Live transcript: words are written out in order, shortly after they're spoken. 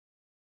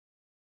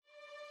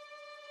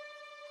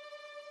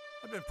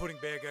I've been putting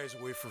bad guys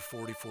away for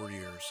 44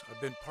 years. I've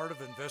been part of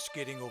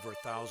investigating over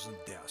 1,000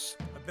 deaths.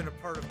 I've been a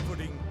part of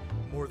putting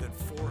more than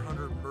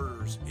 400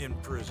 murders in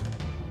prison,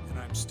 and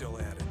I'm still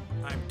at it.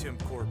 I'm Tim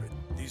Corbett.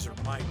 These are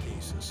my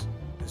cases.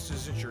 This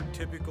isn't your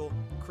typical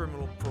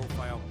criminal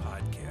profile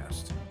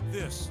podcast.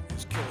 This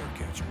is Killer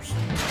Catchers.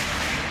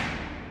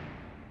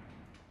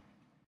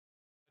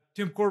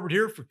 Tim Corbett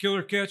here for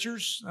Killer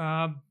Catchers.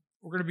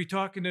 We're going to be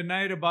talking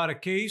tonight about a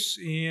case,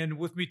 and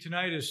with me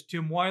tonight is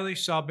Tim Wiley,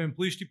 South Bend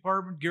Police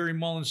Department, Gary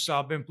Mullins,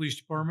 South Bend Police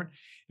Department,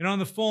 and on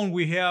the phone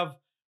we have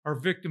our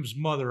victim's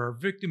mother. Our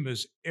victim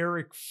is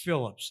Eric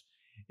Phillips.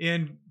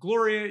 And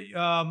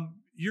Gloria,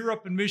 you're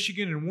up in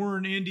Michigan and we're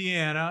in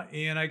Indiana,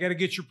 and I got to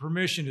get your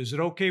permission. Is it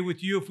okay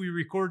with you if we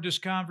record this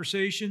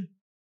conversation?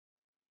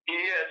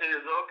 Yes, it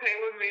is okay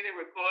with me to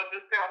record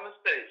this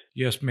conversation.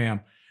 Yes,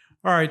 ma'am.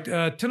 All right.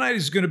 Tonight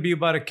is going to be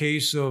about a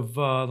case of,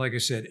 like I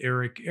said,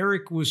 Eric.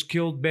 Eric was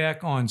killed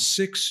back on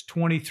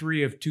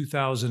 6/23 of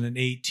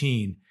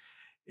 2018.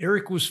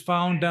 Eric was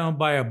found down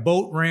by a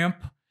boat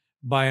ramp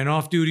by an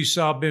off-duty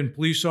South Bend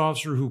police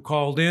officer who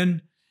called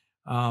in.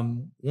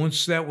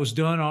 Once that was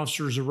done,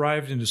 officers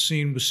arrived and the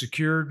scene was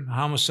secured.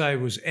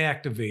 Homicide was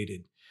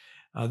activated.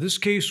 This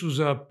case was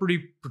a pretty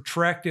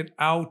protracted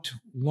out,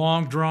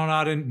 long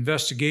drawn-out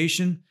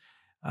investigation.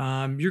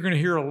 You're going to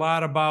hear a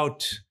lot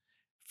about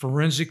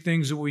forensic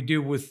things that we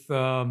do with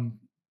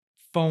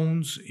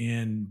phones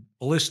and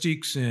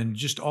ballistics and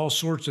just all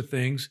sorts of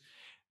things.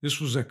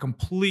 This was a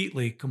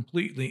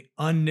completely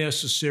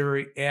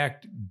unnecessary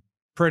act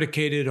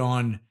predicated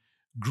on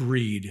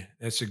greed.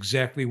 That's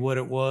exactly what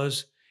it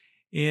was.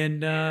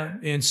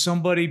 And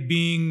somebody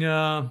being,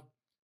 I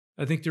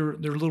think their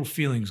little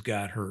feelings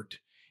got hurt.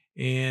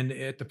 And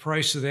at the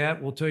price of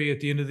that, we'll tell you at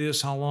the end of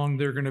this how long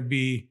they're going to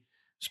be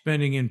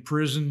spending in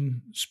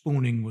prison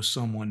spooning with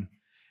someone.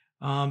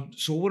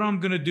 So what I'm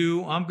going to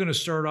do, I'm going to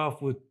start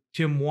off with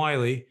Tim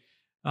Wiley.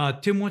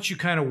 Tim, why don't you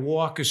kind of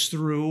walk us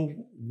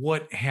through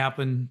what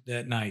happened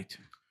that night?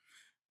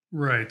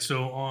 Right.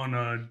 So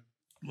on,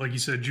 like you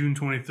said, June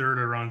 23rd,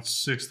 around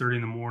 6:30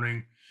 in the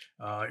morning,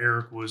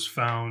 Eric was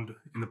found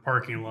in the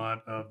parking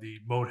lot of the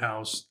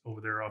boathouse over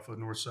there off of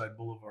Northside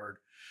Boulevard.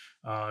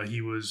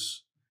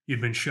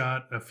 He'd been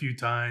shot a few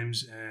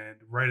times, and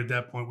right at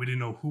that point, we didn't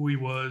know who he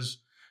was.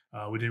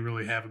 We didn't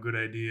really have a good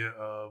idea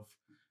of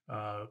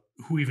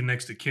who even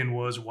next to kin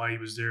was, why he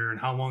was there, and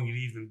how long he'd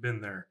even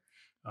been there.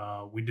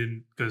 We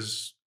didn't,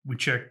 because we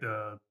checked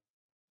the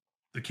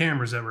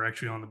cameras that were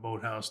actually on the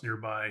boathouse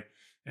nearby,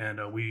 and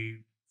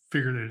we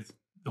figured that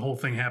the whole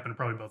thing happened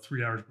probably about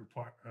 3 hours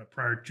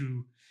prior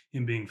to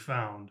him being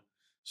found.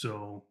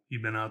 So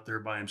he'd been out there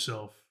by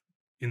himself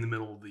in the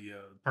middle of the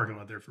parking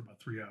lot there for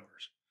about 3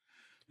 hours.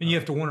 And you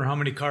have to wonder how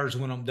many cars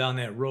went up down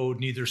that road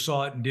and either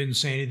saw it and didn't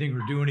say anything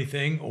or do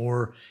anything,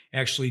 or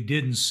actually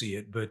didn't see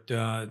it. But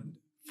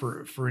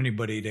for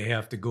anybody to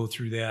have to go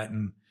through that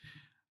and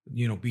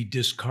be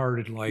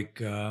discarded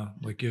like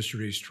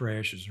yesterday's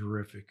trash is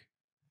horrific.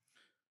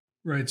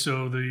 Right.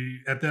 So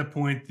at that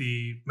point,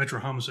 the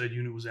Metro Homicide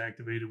Unit was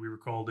activated. We were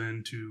called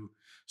in to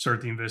start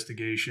the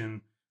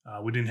investigation.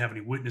 We didn't have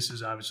any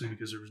witnesses, obviously,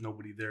 because there was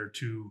nobody there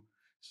to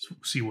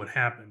see what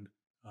happened.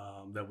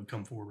 That would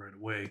come forward right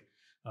away.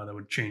 That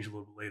would change a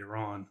little bit later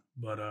on.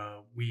 But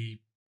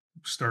we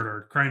start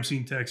our crime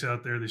scene techs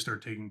out there. They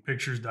start taking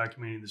pictures,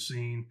 documenting the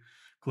scene,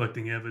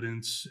 collecting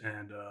evidence,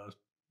 and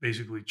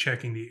basically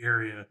checking the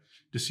area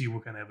to see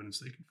what kind of evidence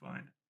they can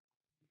find.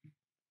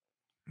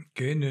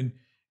 Okay, and then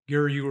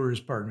Gary, you were his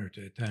partner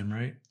at that time,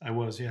 right? I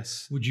was,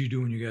 yes. What'd you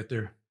do when you got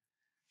there?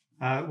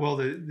 Well,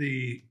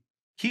 the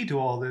key to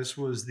all this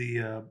was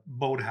the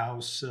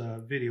boathouse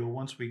video.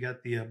 Once we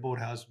got the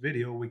boathouse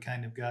video, we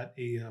kind of got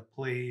a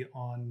play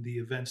on the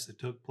events that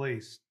took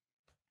place.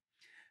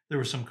 There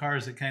were some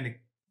cars that kind of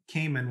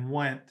came and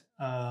went,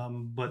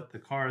 but the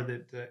car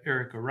that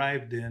Eric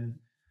arrived in,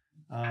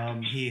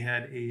 he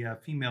had a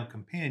female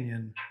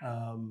companion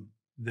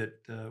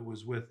that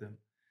was with him.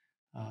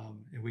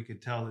 And we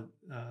could tell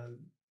that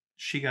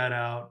she got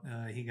out,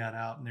 he got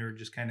out, and they were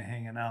just kind of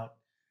hanging out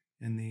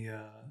in the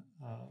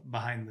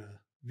behind the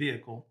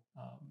vehicle.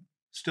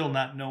 Still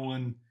not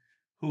knowing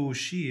who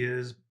she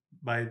is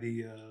by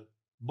the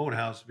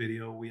boathouse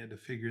video. We had to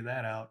figure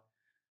that out.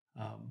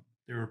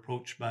 They were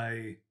approached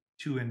by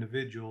two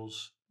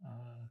individuals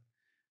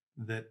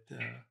that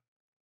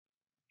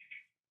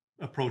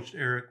approached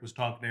Eric, was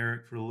talking to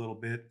Eric for a little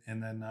bit,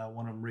 and then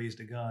one of them raised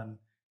a gun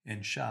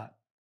and shot,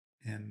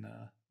 and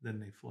then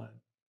they fled.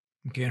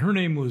 Okay, and her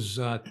name was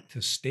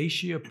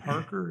Tastacia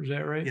Parker, is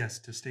that right? Yes,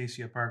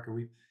 Tastacia Parker.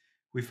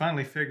 We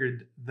finally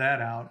figured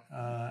that out.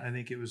 I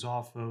think it was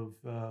off of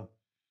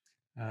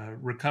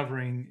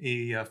recovering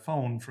a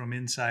phone from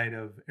inside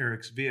of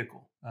Eric's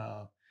vehicle.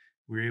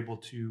 We were able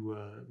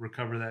to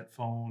recover that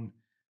phone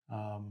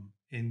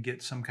and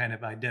get some kind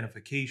of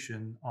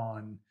identification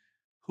on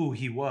who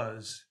he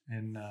was.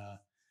 And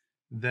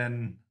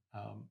then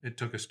it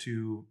took us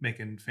to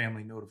making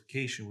family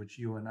notification, which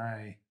you and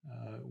I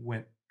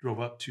drove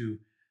up to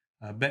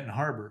Benton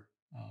Harbor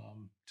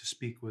to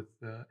speak with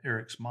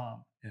Eric's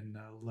mom and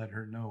let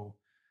her know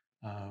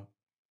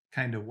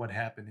kind of what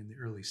happened in the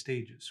early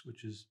stages,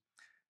 which is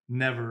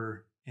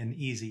never an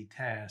easy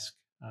task.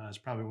 It's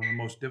probably one of the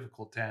most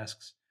difficult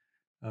tasks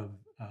of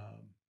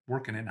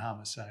working in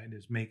homicide,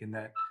 is making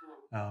that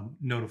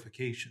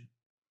notification.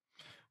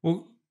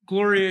 Well,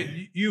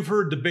 Gloria, you've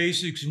heard the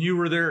basics, and you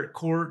were there at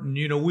court,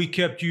 and we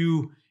kept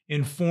you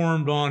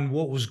informed on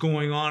what was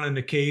going on in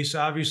the case.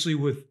 Obviously,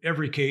 with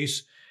every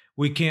case,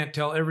 we can't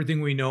tell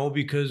everything we know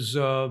because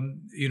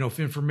if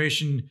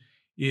information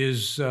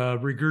is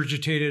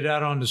regurgitated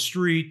out on the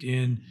street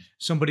and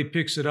somebody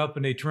picks it up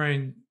and they try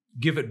and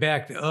give it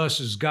back to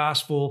us as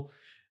gospel,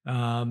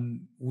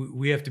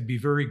 we have to be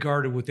very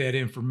guarded with that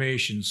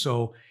information.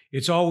 So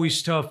it's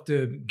always tough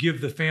to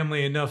give the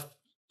family enough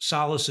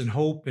solace and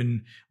hope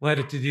and light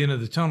at the end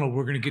of the tunnel.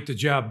 We're going to get the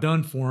job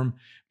done for them,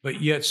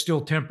 but yet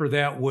still temper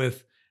that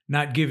with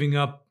not giving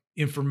up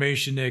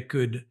information that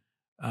could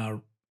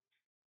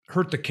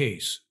hurt the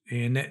case.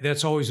 And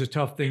that's always a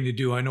tough thing to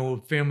do. I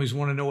know families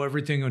want to know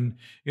everything, and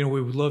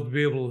we would love to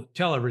be able to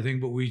tell everything,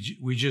 but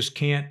we just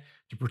can't,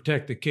 to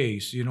protect the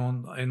case.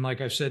 And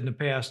like I've said in the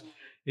past,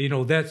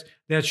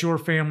 that's your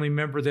family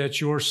member,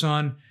 that's your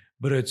son,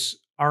 but it's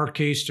our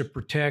case to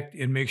protect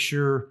and make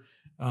sure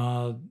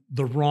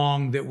the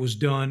wrong that was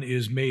done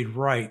is made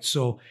right.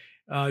 So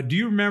do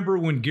you remember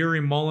when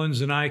Gary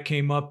Mullins and I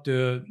came up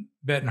to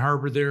Benton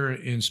Harbor there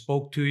and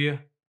spoke to you?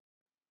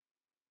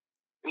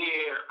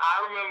 Yeah,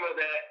 I remember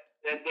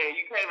that day.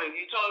 You came and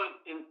you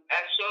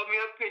showed me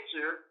a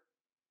picture.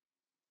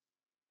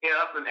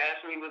 Yep, and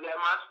asked me, was that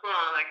my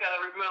son? I kind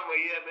of remember,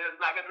 but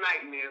it's like a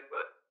nightmare,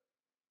 but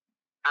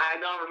I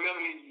don't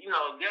remember,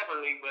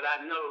 definitely, but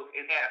I know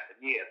it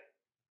happened, yeah.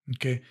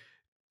 Okay.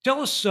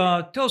 Tell us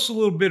a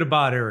little bit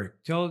about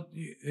Eric. Tell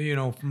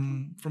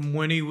from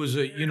when he was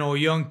a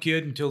young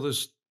kid until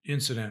this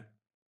incident.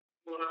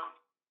 Well,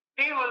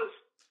 Eric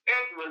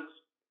was,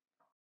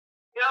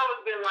 he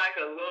always been like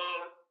a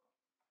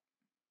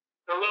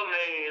little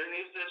man.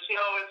 He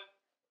always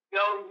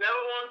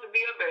never wanted to be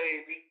a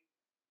baby.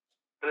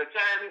 By the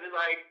time he was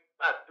like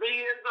about 3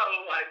 years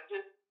old, I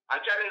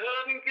tried to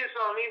hug and kiss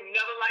on him. He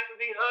never liked to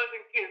be hugged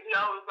and kissed. He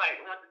always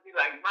wanted to be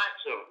like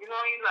macho. He's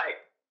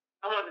like,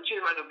 I want to treat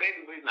him like a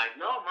baby, but he's like,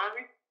 no,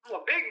 mommy, I'm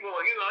a big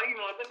boy, he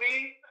wants to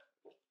be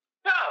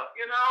tough,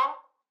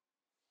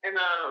 And,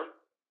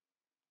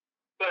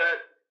 but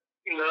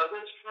he loved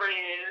his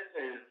friends,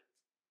 and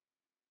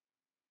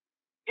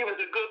he was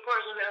a good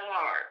person at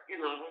heart,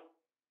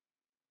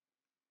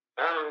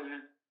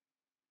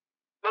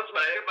 Most of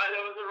everybody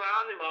that was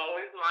around him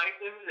always liked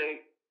him,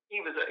 and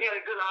he had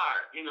a good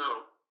heart, He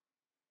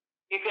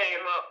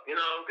came up,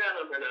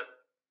 kind of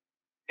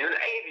in the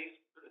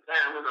 80s, the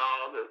time when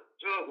all the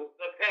drugs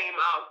stuff came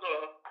out,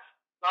 so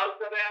a lot of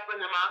stuff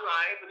happened in my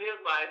life and his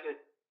life, and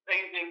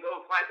things didn't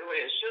go quite the way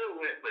it should have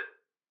went, but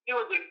he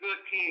was a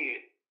good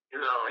kid,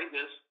 I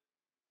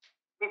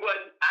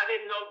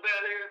didn't know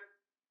better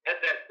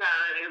at that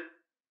time,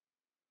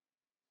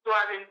 so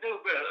I didn't do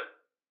better.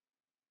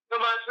 So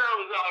my son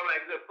was all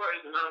right, good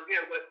person. I don't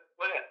care what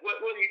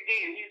he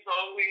did. He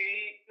saw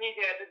he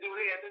had to do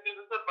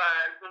to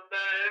survive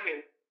sometime,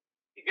 and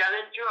he got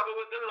in trouble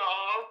with the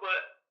law,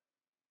 but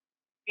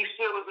he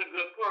still was a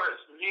good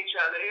person. He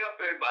tried to help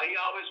everybody. He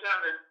always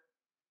trying to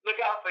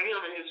look out for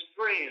him and his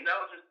friends. That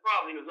was his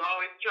problem. He was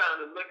always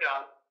trying to look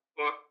out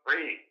for a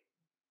friend.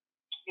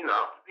 He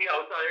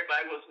always thought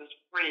everybody was his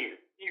friend.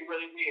 He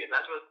really did.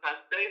 That's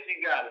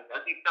Stacy got it.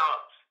 Because he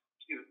thought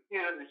she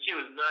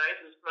was nice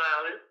and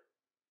smiling,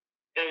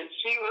 and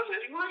she was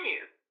his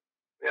friend.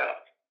 Yeah.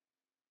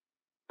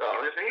 So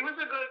he was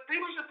a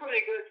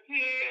pretty good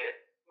kid,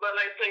 but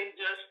like I say,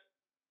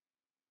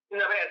 he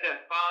never had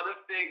that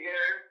father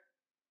figure.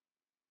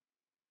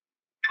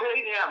 Well,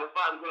 he didn't have a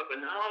father grow up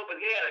in the home, but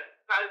he had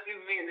quite a few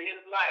men in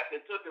his life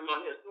that took him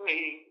on his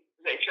way.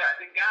 They tried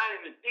to guide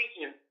him and teach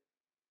him,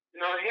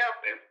 help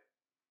him.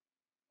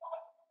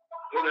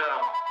 But,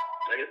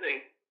 like I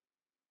say,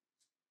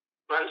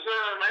 my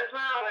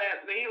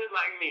son, he was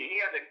like me. He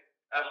had a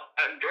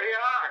great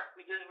heart.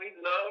 We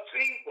love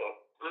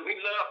people. When we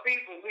love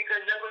people, he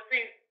could never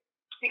see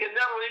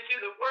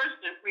the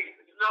worst in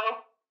people,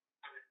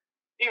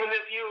 Even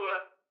if you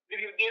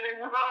did it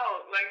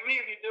wrong, like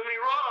me, if you do me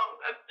wrong,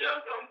 I still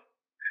don't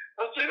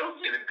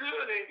see the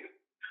good in you.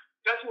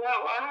 That's how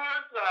our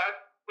hearts are.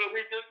 But we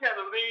just kind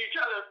of leave each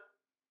other,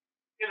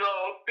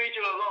 feed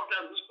you along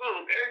down the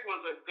spoon. Eric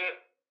was a good,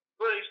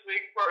 really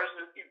sweet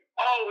person. He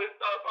always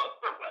thought about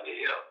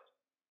somebody else.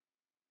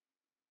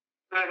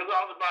 And it was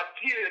all about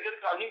kids. Just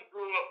because he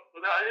grew up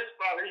without his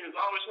father, he was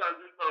always trying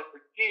to do something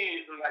for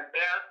kids, and like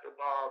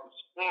basketball and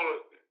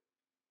sports.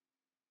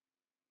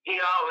 He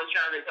always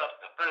trying to help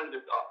the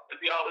underdog.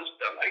 He always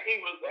felt like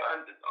he was the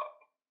underdog.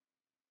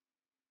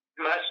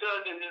 My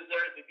son didn't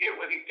deserve to get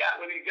what he got,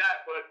 but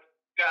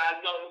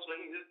God knows what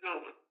he was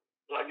doing.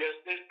 So I guess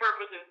his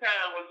purpose in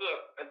time was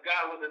up. And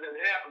God wasn't going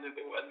to happen if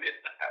it wasn't meant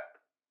to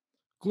happen.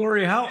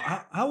 Gloria,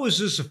 how has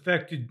this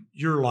affected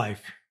your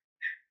life?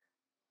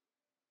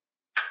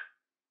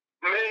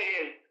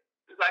 Man,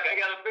 it's like I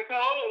got a big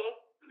hole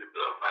in the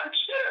middle of my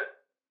chest.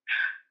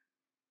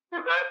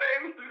 My baby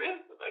me to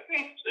listen. I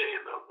can't say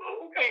it no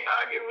more. I can't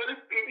argue with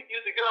him. He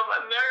used to get on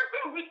my nerves.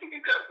 I wish he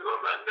could come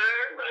on my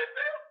nerves right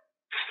now.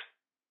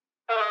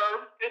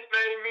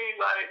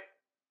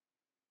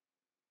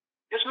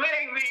 It's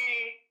made me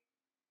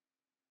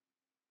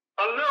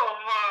a little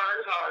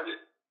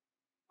hard-hearted,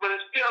 but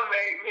it still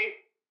made me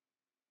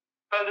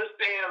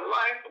understand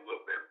life a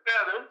little bit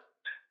better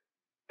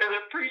and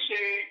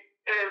appreciate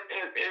and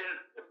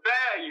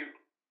value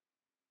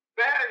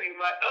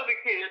my other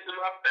kids and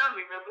my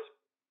family members,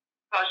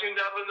 because you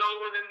never know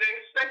when the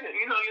next second,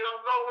 you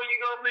don't know when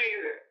you're going to be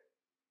there.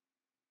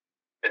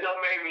 It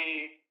don't make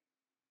me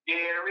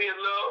scary and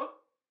low.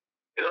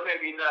 It don't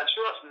make me not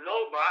trust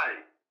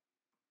nobody.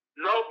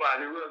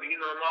 Nobody really.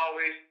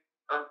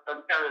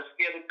 I'm kind of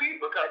scared of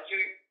people because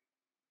you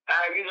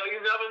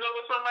never know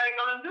what somebody's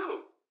going to do.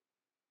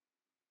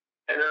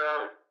 And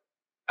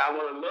I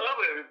want to love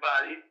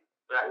everybody,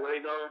 but I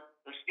really don't.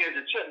 I'm scared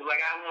to trust. Like,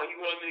 you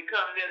want me to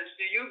come there to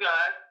see you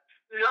guys?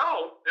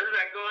 No, they're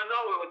not going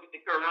nowhere with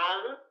the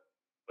corona,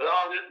 with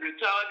all this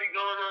brutality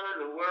going on in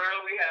the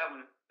world. We have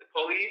the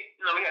police.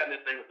 We have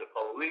this thing with the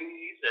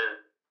police and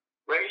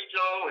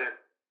racial and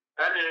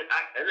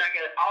I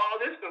got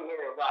all this to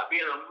worry about.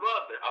 Being a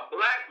mother, a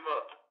black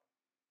mother,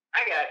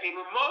 I got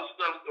even more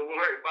stuff to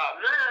worry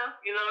about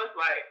now. It's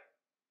like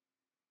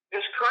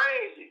it's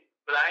crazy.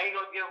 But I ain't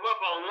gonna give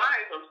up on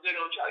life. I'm still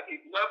gonna try to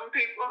keep loving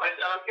people. I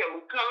don't care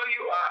what color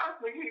you are. I'm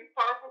gonna keep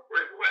purple,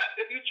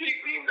 if you treat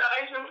me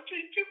nice, I'm gonna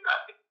treat you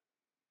nice.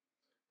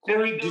 If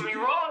you do me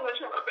wrong, I'm gonna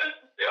try my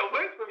best to stay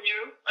away from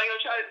you. I'm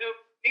gonna try to do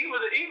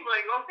evil. The evil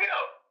ain't gonna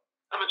help.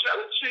 I'm gonna try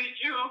to treat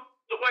you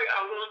the way I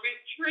want to be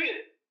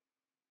treated.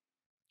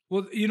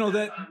 Well,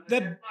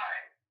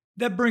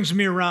 that brings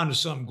me around to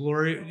something,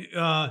 Gloria.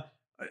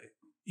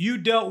 You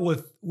dealt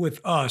with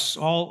us,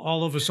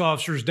 all of us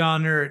officers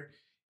down there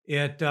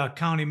at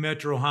County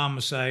Metro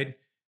Homicide.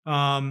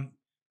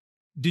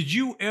 Did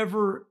you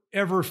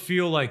ever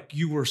feel like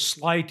you were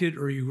slighted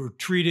or you were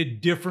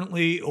treated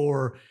differently,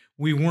 or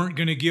we weren't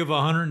going to give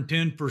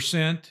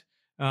 110%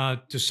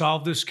 to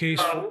solve this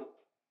case?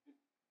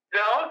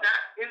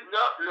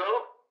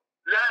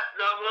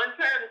 Not one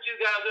time that you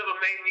guys ever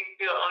made me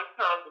feel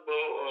uncomfortable.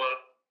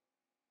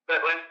 But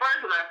when I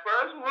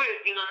first went,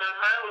 my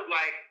mind was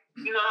like,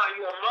 how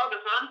you a mother,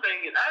 so I'm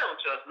thinking, I don't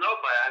trust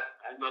nobody.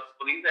 I know the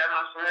police had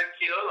my son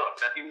killed, or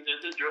that he was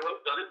into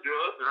drugs, selling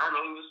drugs, and I don't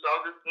know who he was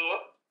selling for.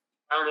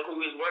 I don't know who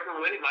he was working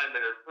with. He might have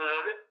been a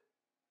informant.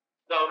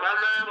 So my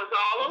mind was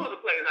all over the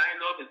place. I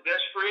didn't know if his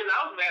best friend.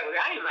 I was mad with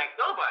him. I didn't like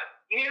nobody.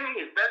 You hear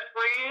me? His best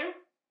friend,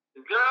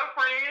 his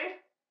girlfriend,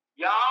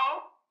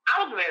 y'all.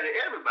 I was mad at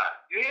everybody.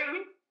 You hear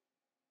me?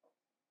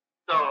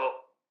 So,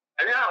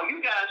 and now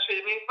you guys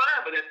treated me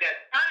fine, but at that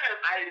time,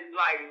 I didn't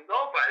like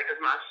nobody because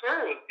my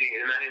son was dead,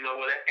 and I didn't know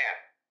what had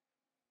happened.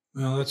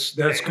 Well,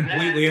 that's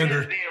completely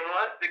under. Then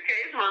once the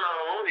case went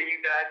on, and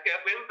you guys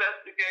kept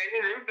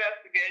investigating, you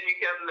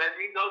kept letting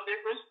me know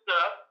different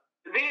stuff.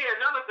 And then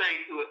another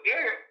thing to it,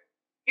 Eric,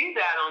 he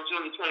died on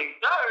June the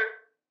 23rd.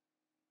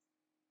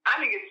 I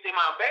didn't get to see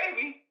my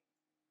baby.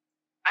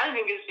 I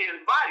didn't even get to see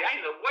his body. I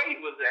didn't know where he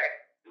was at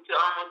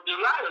until almost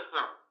July or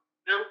something.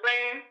 You know what I'm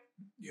saying?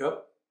 Yep.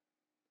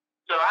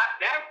 So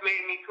that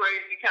made me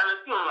crazy, kind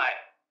of feeling like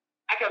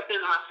I kept saying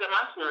to myself,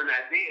 my son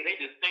not dead. They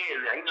just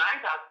saying that. Even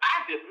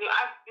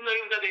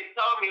though they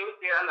told me it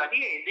was there, I'm like, he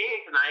ain't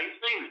dead because I ain't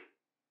seen it.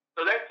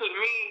 So that took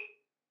me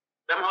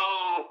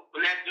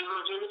when that June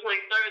the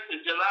 23rd to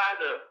July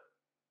I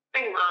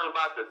think around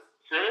about the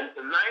 10th,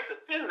 the 9th,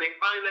 or 10th, they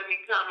finally let me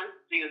come and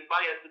see his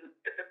body at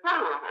the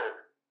funeral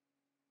home.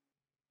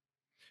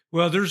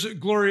 Well, there's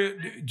Gloria.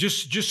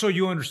 Just so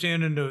you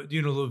understand, and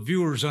the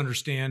viewers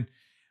understand.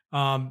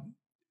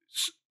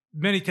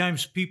 Many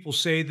times people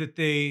say that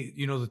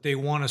they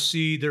want to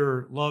see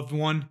their loved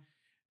one,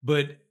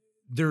 but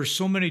there's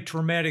so many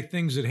traumatic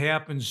things that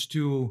happens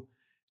to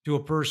a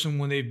person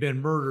when they've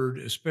been murdered,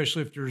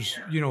 especially if there's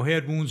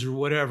head wounds or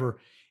whatever.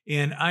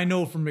 And I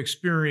know from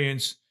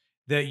experience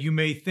that you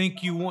may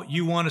think you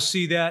want to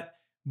see that,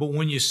 but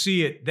when you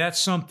see it, that's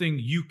something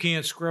you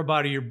can't scrub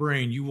out of your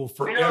brain. You will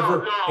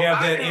forever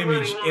have that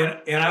image.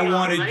 And I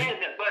wanted.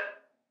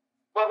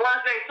 But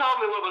once they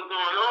told me what was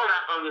going on, I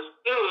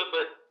understood.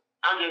 But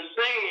I'm just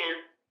saying,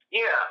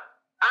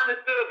 I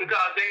understood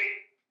because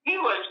he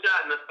wasn't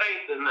shot in the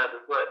face or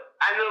nothing. But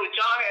I know that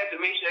y'all had to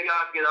make sure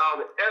y'all get all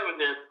the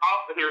evidence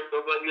off of him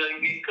so but you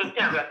get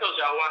contaminated. I told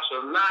y'all I watched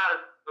a lot of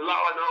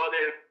Law and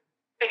Order.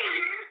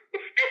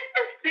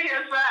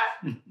 CSI.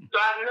 So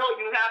I know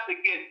you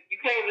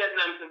can't let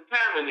them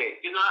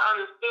contaminate. I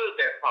understood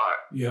that part.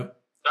 Yep.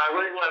 So I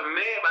really wasn't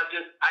mad, but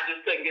I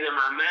just couldn't get in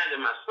my mind that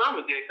my son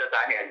was there because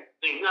I hadn't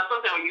seen.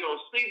 Sometimes when you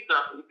don't see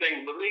something, you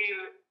can't believe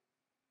it.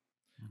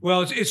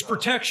 Well, it's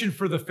protection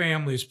for the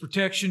family. It's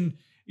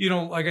protection.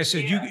 Like I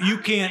said,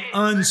 you can't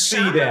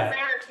unsee that.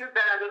 You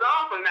guys is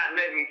off for not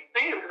letting me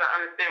see him because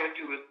I understand what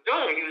you was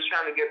doing. You was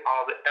trying to get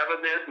all the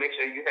evidence, make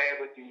sure you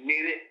had what you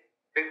needed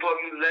before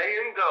you let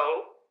him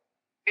go.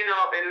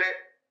 And let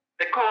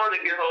the coroner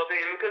get hold of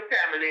him and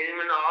contaminate him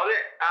and all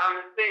that. I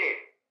understand.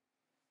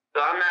 So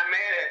I'm not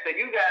mad at it. So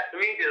you guys, to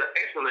me, did an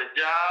excellent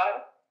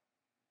job.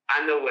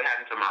 I know what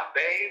happened to my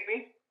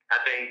baby. I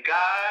thank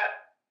God.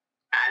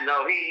 I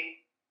know he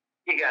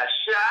got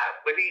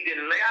shot, but he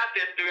didn't lay out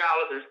there 3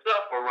 hours and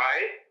suffer,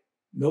 right?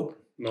 Nope.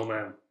 No,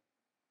 ma'am.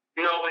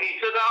 You know, when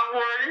he took off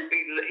running,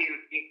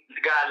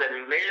 God let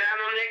him lay down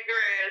on that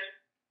grass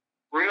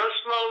real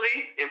slowly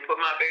and put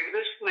my baby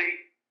to sleep.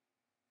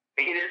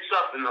 And he didn't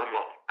suffer no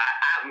more.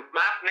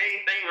 My main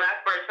thing when I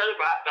first heard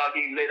about it, I thought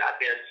he laid out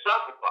there and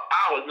suffered for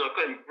hours,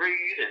 couldn't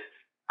breathe. And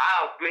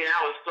I'm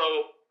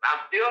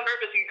still hurt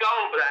because he's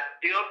gone, but I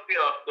still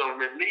feel some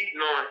relief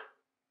knowing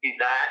he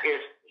died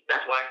instantly.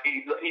 That's why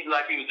he's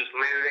like he was just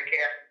laying in that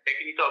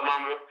casket. He told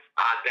Mama,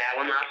 I'll die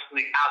when I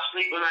sleep. I'll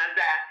sleep when I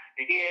die.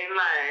 And he ain't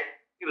lying.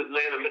 He was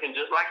laying there looking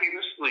just like he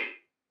was asleep.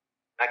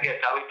 I guess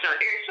I was trying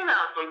to sit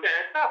down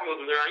sometimes. Stop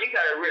moving around. You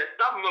got to rest.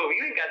 Stop moving.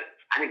 You ain't got to.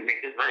 I need to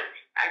make this money.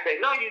 I say,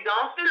 no, you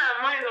don't. Sit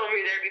down. Money don't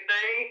mean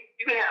everything.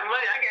 You can have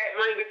money. I got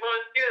money before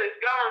it's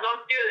gone.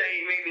 Don't steal that.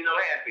 Ain't made me no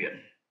happier.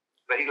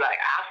 But he's like,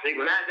 I'll sleep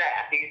when I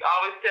die. He's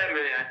always telling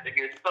me that. I think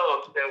it's so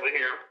upset with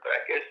him. But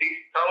I guess he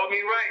told me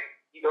right.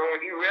 You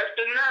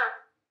rested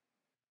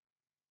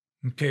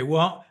now. Okay,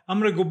 well, I'm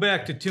going to go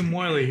back to Tim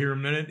Wiley here a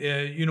minute.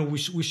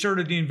 We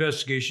started the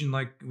investigation,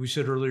 like we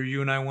said earlier.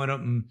 You and I went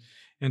up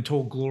and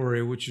told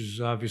Gloria, which is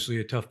obviously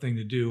a tough thing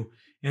to do.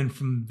 And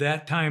from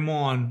that time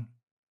on,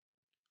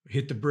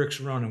 hit the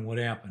bricks running. What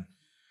happened?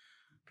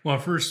 Well,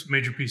 our first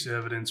major piece of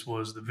evidence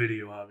was the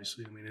video,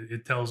 obviously. I mean,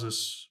 it tells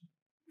us,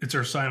 it's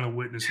our silent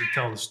witness to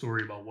tell the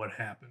story about what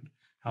happened,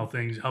 how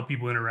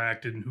people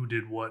interacted and who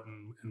did what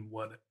and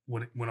what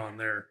went on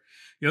there.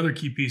 The other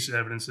key piece of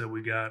evidence that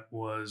we got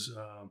was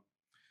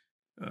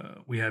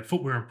we had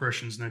footwear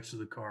impressions next to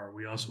the car.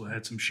 We also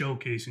had some shell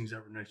casings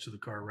that were next to the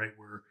car right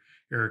where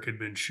Eric had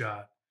been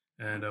shot.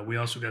 And we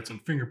also got some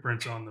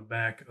fingerprints on the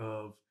back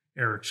of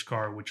Eric's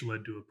car, which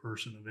led to a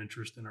person of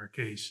interest in our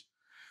case.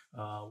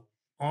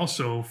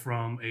 Also,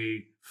 from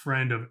a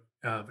friend of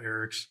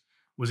Eric's,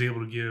 was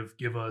able to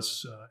give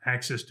us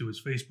access to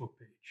his Facebook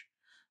page.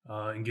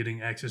 And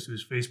getting access to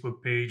his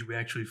Facebook page, we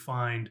actually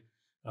find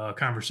a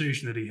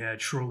conversation that he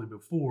had shortly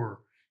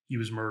before he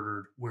was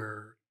murdered,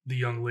 where a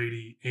young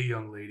lady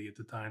at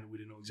the time, we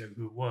didn't know exactly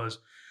who it was,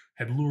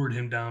 had lured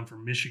him down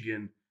from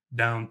Michigan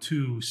down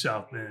to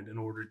South Bend in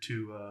order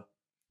to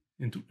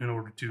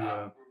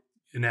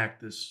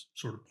enact this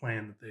sort of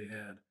plan that they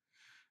had.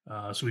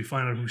 So we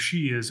find out who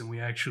she is, and we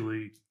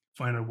actually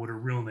find out what her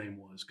real name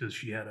was, because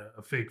she had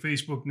a fake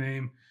Facebook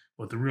name,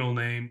 but the real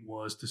name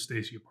was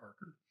Tastacia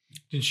Parker.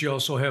 Didn't she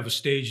also have a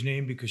stage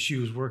name because she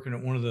was working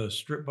at one of the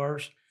strip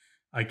bars?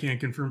 I can't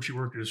confirm she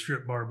worked at a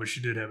strip bar, but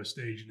she did have a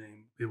stage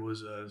name. It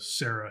was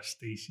Sarah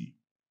Stacy.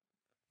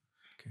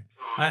 Okay.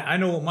 I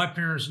know what my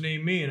parents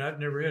named me, and I've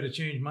never had to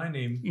change my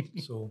name,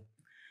 so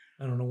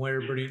I don't know why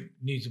everybody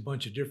needs a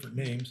bunch of different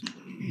names.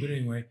 But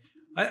anyway,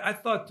 I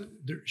thought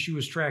she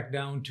was tracked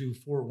down to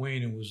Fort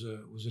Wayne and was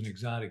an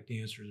exotic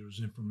dancer. There was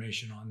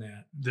information on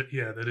that.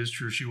 Yeah, that is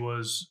true. She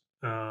was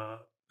a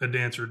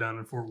dancer down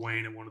in Fort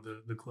Wayne at one of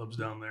the clubs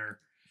down there.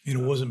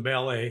 And it wasn't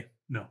ballet?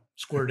 No.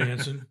 Square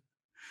dancing?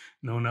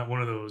 No, not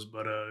one of those.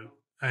 But I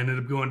ended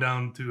up going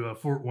down to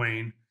Fort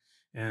Wayne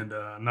and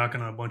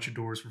knocking on a bunch of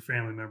doors for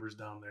family members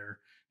down there.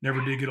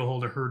 Never did get a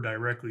hold of her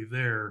directly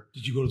there.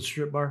 Did you go to the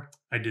strip bar?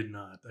 I did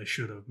not. I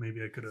should have.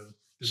 Maybe I could have.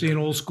 See, an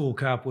old school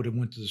cop would have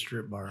went to the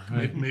strip bar.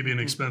 Right? Maybe an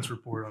expense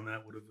report on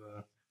that would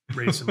have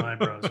raised some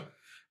eyebrows.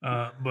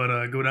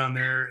 But go down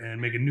there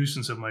and make a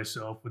nuisance of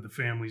myself with the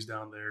families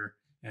down there.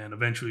 And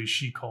eventually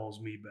she calls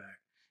me back.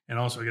 And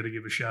also I got to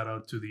give a shout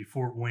out to the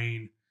Fort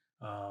Wayne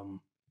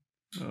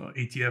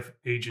ATF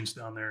agents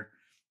down there.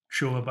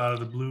 Show up out of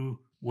the blue.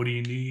 What do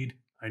you need?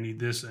 I need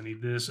this. I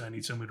need this. I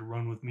need somebody to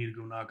run with me to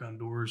go knock on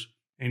doors.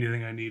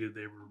 Anything I needed,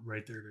 they were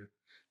right there to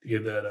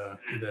give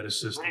that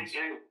assistance.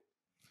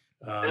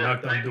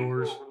 Knocked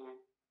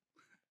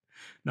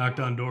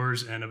on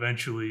doors, and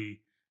eventually,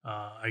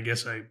 I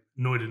guess I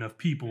annoyed enough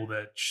people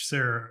that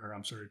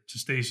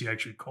Tastacia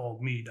actually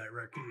called me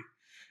directly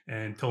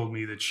and told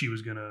me that she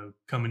was going to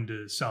come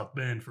into South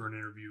Bend for an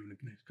interview in the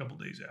next couple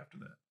of days after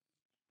that.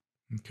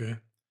 Okay.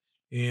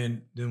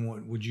 And then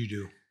what would you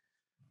do?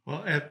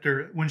 Well,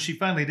 when she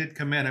finally did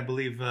come in, I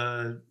believe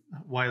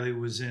Wiley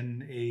was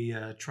in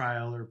a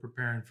trial or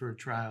preparing for a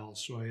trial.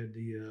 So I had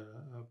the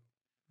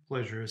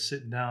pleasure of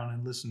sitting down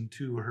and listening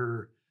to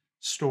her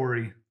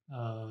story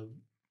of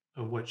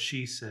what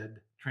she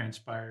said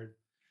transpired.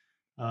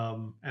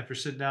 After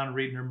sitting down and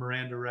reading her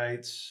Miranda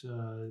rights,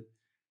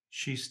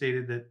 she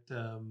stated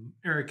that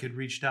Eric had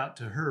reached out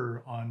to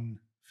her on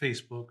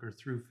Facebook or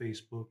through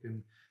Facebook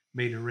and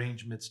made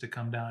arrangements to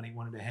come down. He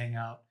wanted to hang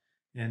out.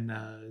 And,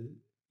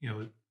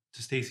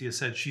 Tastacia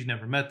said she's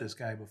never met this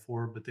guy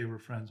before, but they were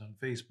friends on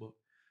Facebook.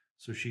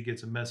 So she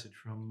gets a message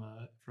from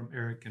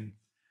Eric, and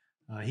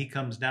he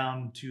comes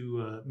down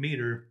to meet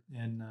her.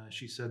 And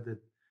she said that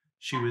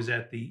she was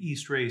at the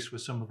East Race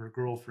with some of her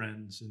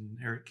girlfriends, and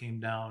Eric came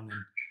down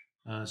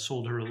and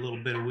sold her a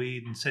little bit of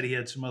weed and said he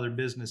had some other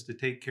business to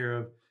take care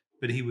of,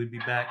 but he would be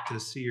back to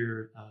see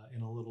her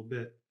in a little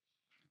bit.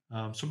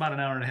 So about an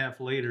hour and a half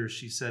later,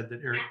 she said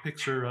that Eric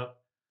picks her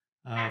up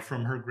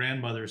from her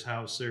grandmother's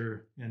house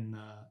there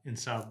in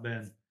South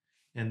Bend,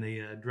 and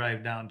they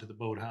drive down to the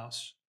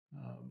boathouse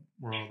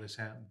where all this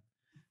happened.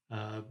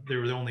 They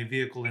were the only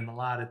vehicle in the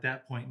lot at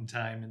that point in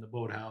time in the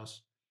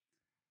boathouse.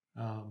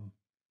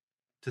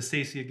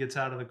 Tastacia gets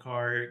out of the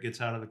car. Eric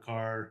gets out of the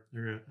car.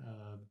 They're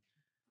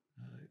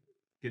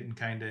getting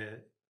kind of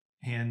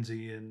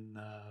handsy and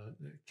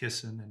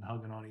kissing and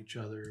hugging on each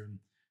other. And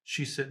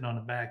she's sitting on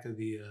the back of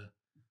the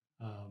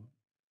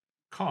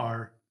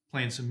car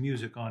playing some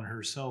music on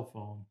her cell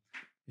phone.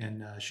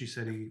 And she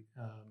said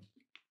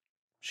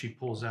she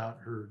pulls out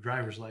her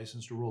driver's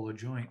license to roll a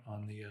joint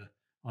on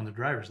the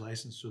driver's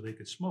license so they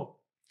could smoke.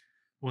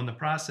 Well, in the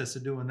process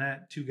of doing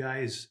that, two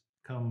guys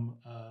come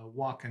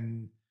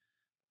walking,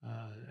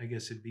 I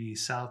guess it'd be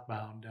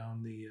southbound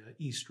down the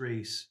East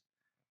Race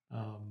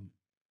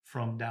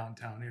from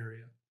downtown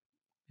area.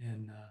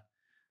 And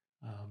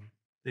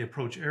they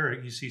approach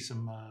Eric. You see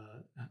some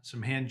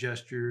hand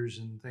gestures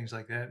and things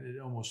like that.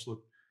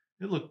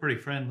 It looked pretty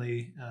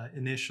friendly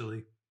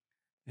initially.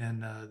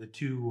 And the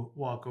two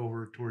walk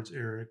over towards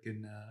Eric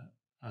and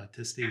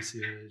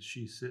Tastacia as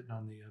she's sitting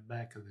on the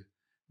back of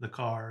the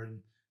car, and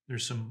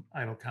there's some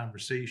idle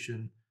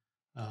conversation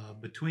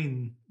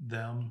between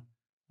them.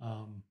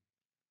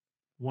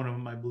 One of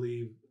them, I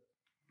believe,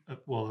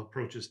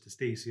 approaches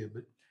Tastacia,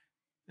 but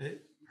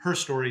her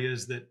story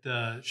is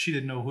that she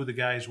didn't know who the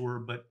guys were,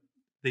 but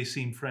they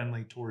seemed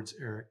friendly towards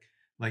Eric,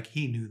 like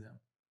he knew them.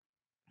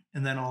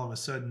 And then all of a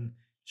sudden,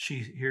 she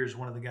hears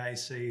one of the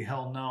guys say,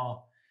 "Hell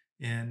no."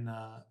 And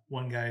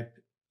one guy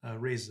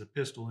raises a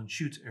pistol and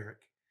shoots Eric.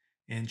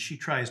 And she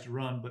tries to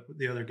run, but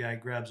the other guy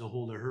grabs a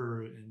hold of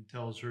her and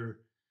tells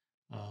her,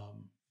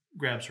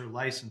 grabs her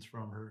license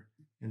from her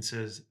and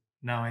says,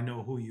 "Now I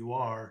know who you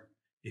are.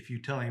 If you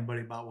tell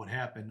anybody about what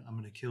happened, I'm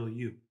going to kill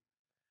you."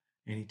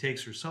 And he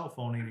takes her cell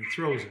phone and he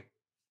throws it.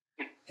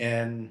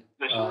 And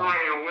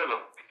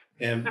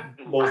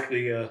both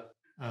the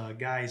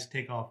guys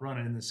take off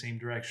running in the same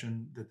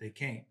direction that they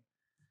came.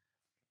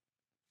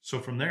 So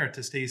from there,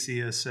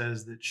 Tastacia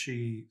says that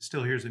she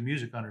still hears the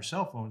music on her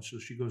cell phone. So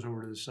she goes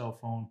over to the cell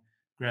phone,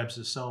 grabs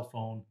the cell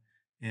phone,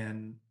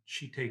 and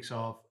she takes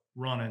off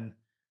running,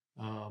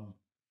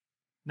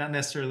 not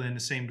necessarily in the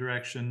same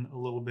direction, a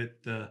little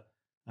bit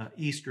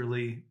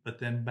easterly, but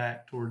then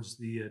back towards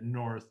the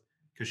north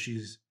because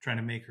she's trying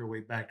to make her way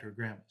back to her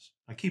grandma's.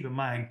 Now, keep in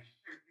mind,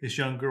 this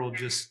young girl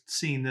just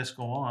seeing this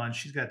go on,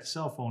 she's got the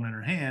cell phone in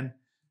her hand.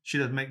 She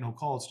doesn't make no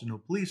calls to no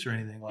police or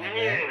anything like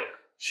that.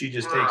 She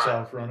just takes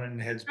off running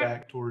and heads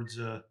back towards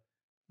to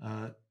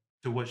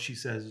what she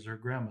says is her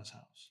grandma's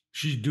house.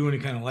 She's doing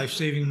any kind of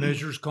life-saving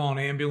measures, calling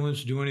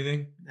ambulance, do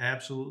anything?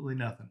 Absolutely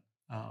nothing.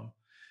 I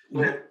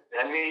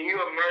mean, you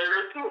a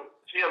murderer too.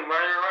 She a murderer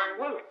right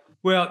with her.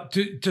 Well,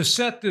 to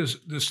set the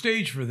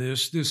stage for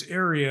this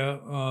area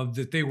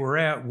that they were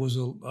at was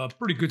a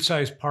pretty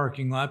good-sized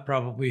parking lot,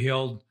 probably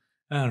held,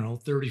 I don't know,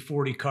 30,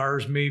 40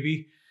 cars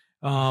maybe.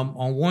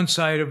 On one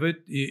side of it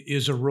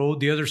is a road.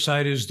 The other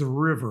side is the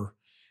river.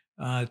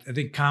 I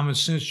think common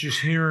sense, just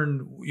hearing,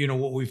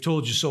 what we've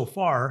told you so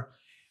far,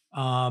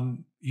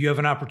 you have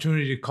an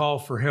opportunity to call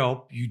for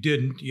help. You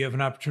didn't. You have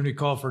an opportunity to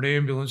call for an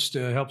ambulance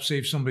to help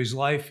save somebody's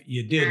life.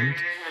 You didn't.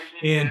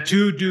 And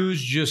two dudes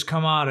just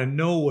come out of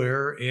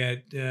nowhere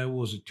at,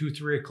 2,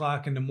 3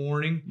 o'clock in the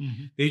morning?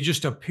 Mm-hmm. They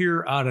just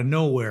appear out of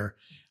nowhere.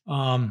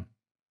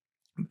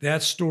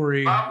 That story.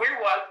 We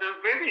watched the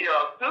video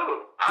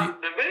too.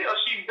 The video,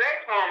 she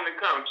begged for him to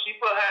come. She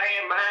put her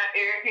hand behind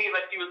Eric's head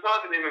like she was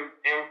talking to him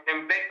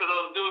and begged for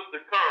those dudes to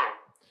come.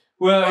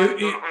 Well,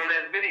 on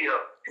that video.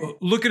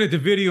 Looking at the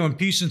video and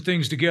piecing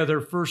things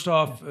together, first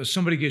off,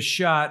 somebody gets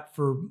shot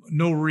for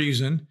no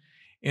reason,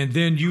 and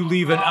then you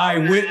leave an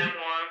eyewitness.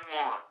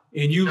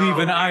 And you leave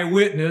an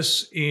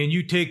eyewitness and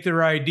you take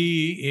their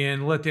ID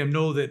and let them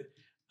know that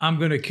I'm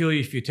going to kill you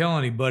if you tell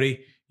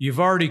anybody. You've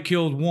already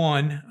killed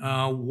one.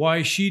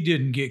 Why she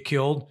didn't get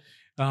killed?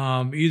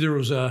 Either it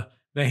was the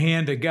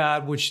hand of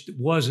God, which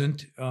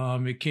wasn't.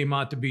 It came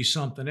out to be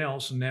something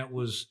else, and that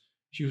was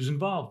she was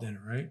involved in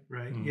it, right?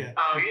 Right. Yeah.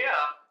 Oh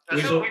yeah.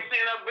 So we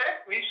seen her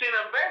back. We seen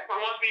her back from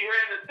once we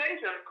ran the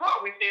station in the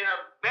car. We seen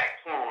her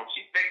back for him.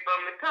 She begged for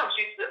him to come.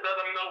 She said, "Let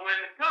them know when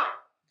to come."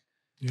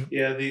 Yep.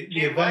 Yeah.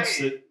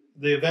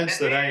 The events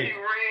that I. She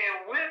ran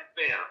with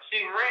them.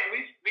 She ran.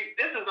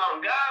 This is on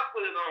God.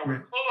 Put it on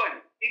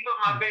recording. He put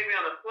my baby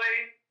on a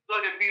plate so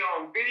it could be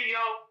on video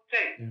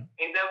tape.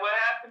 Yeah. Ain't that what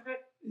happened?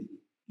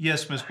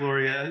 Yes, Miss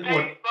Gloria.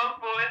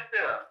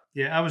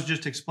 Yeah, I was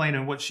just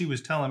explaining what she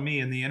was telling me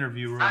in the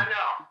interview room. I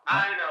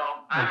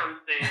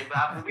understand,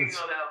 but we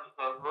know that was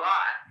a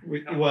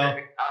lie. Well, all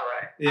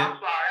right. Yeah. I'm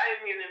sorry. I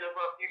didn't mean to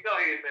interrupt you. Go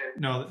ahead, baby.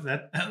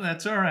 No,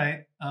 that's all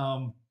right.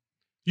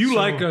 You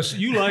like us.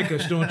 You like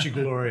us, don't you,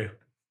 Gloria?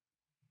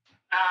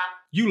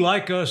 You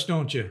like us,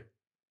 don't you?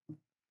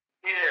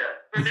 Yeah.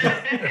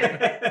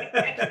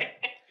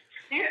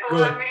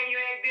 Well, I mean, you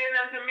ain't did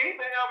nothing to me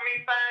to help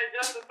me find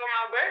justice for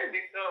my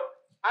baby, so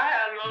I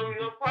have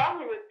no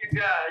problem with you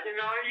guys.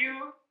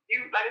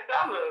 You like I said,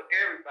 I love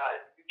everybody.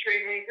 You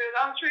treat me me good.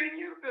 I'm treating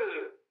you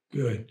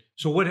good. Good.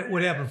 So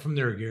what happened from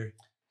there, Gary?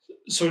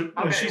 So when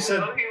Okay, she well, said,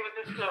 go here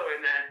with the story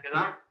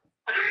now,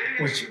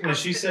 because when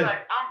she said,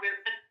 like,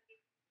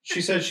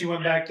 she said she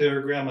went back to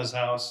her grandma's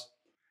house,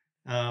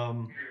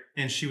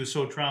 and she was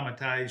so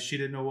traumatized, she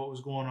didn't know what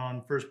was going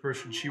on. First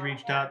person she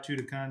reached out to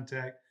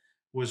contact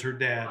was her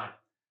dad.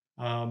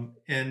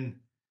 And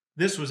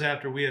this was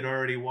after we had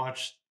already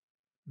watched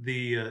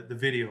the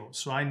video.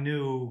 So I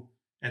knew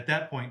at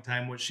that point in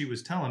time what she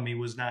was telling me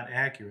was not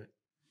accurate.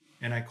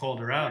 And I called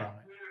her out on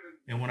it.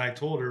 And when I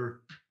told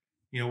her,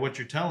 you know, what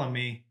you're telling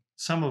me,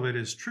 some of it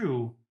is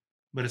true,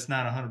 but it's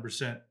not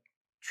 100%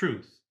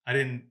 truth. I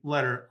didn't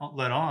let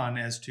on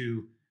as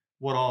to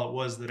what all it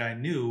was that I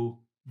knew,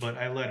 but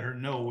I let her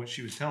know what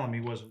she was telling me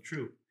wasn't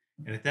true.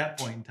 And at that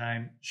point in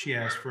time, she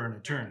asked for an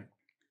attorney.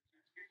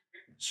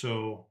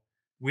 So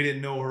we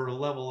didn't know her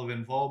level of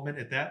involvement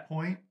at that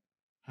point.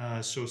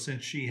 So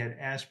since she had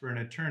asked for an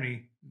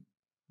attorney,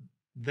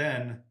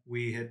 then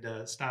we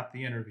had stopped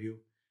the interview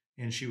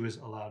and she was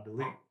allowed to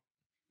leave.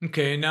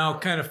 Okay, now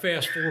kind of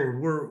fast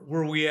forward.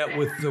 Where we at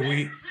with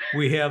the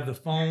we have the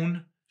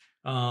phone.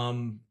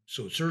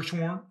 So search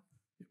warrant.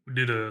 We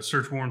did a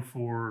search warrant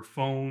for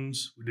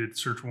phones. We did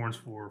search warrants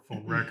for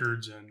phone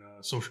records and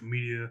social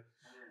media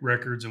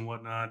records and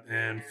whatnot.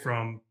 And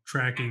from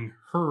tracking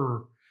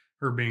her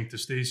being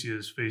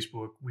Testasia's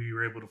Facebook, we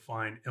were able to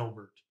find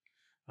Elbert.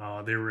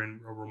 They were in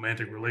a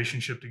romantic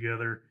relationship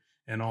together,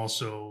 and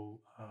also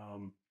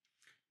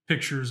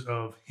pictures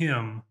of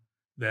him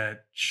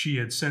that she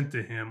had sent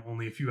to him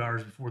only a few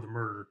hours before the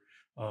murder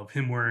of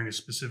him wearing a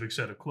specific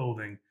set of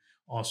clothing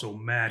also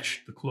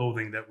matched the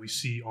clothing that we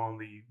see on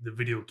the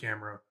video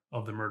camera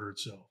of the murder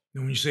itself.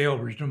 And when you say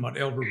Elbert, you're talking about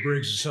Elbert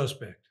Briggs, the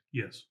suspect.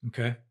 Yes.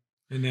 Okay.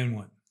 And then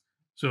what?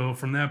 So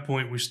from that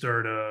point, we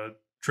start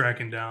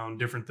tracking down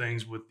different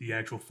things with the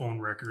actual phone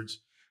records,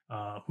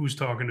 who's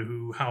talking to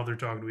who, how they're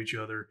talking to each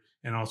other,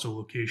 and also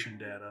location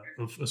data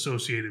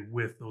associated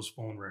with those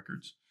phone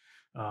records.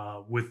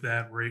 With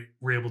that,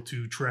 we're able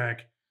to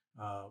track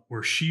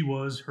where she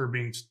was, her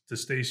being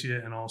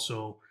Testasia, and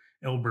also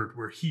Elbert,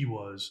 where he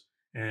was.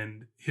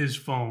 And his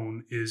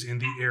phone is in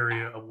the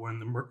area of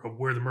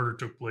where the murder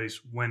took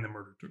place when the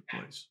murder took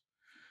place.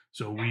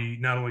 So we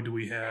not only do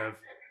we have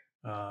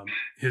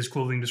his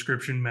clothing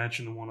description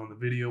matching the one on the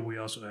video, we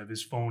also have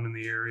his phone in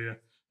the area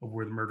of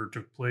where the murder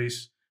took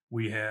place.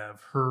 We have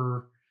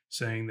her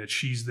saying that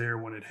she's there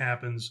when it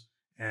happens,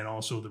 and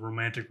also the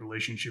romantic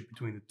relationship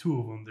between the two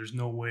of them. There's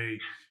no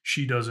way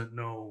she doesn't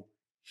know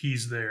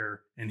he's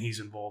there and he's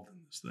involved in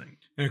this thing.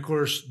 And of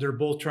course, they're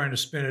both trying to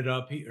spin it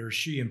up, he or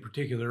she in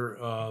particular.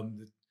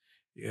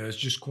 Yeah, it's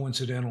just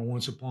coincidental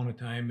once upon a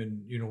time,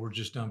 and you know, we're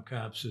just dumb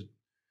cops that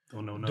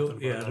Don't know nothing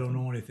about nothing. don't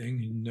know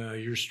anything,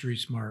 and you're street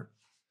smart.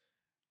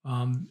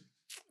 Okay.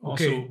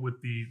 Also,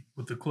 with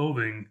the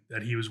clothing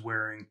that he was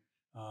wearing,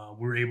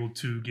 we're able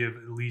to give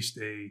at least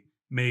a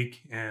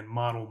make and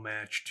model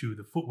match to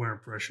the footwear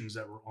impressions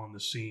that were on the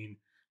scene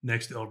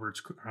next to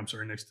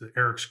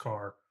Eric's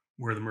car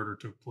where the murder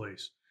took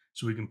place.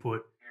 So we can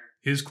put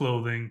his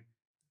clothing,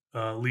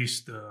 at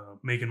least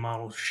make and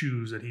model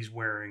shoes that he's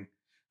wearing,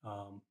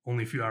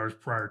 only a few hours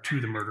prior to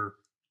the murder,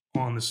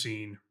 on the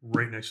scene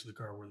right next to the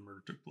car where the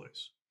murder took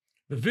place.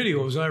 The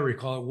video, as I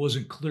recall, it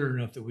wasn't clear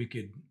enough that we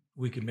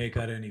could make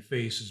out any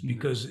faces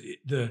because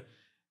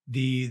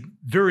the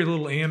very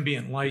little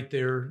ambient light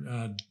there,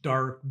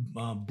 dark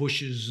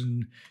bushes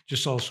and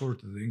just all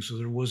sorts of things. So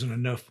there wasn't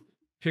enough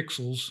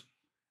pixels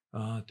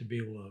to be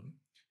able to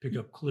pick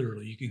up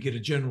clearly. You could get a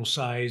general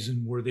size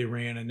and where they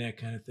ran and that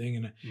kind of thing.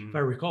 And if I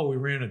recall, we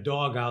ran a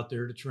dog out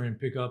there to try and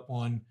pick up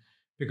on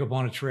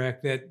a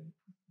track. That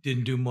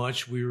didn't do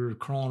much. We were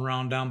crawling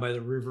around down by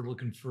the river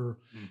looking for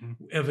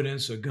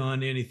evidence, a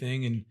gun,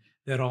 anything, and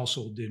that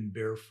also didn't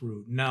bear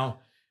fruit. Now,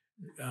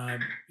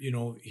 you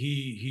know,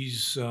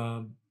 he's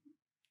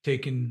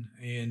taken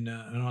and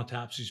an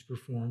autopsy's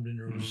performed, and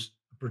there was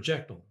a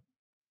projectile.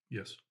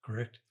 Yes.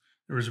 Correct?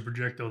 There was a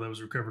projectile that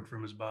was recovered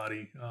from his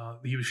body.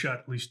 He was shot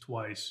at least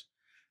twice.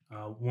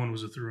 One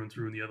was a through and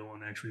through, and the other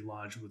one actually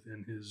lodged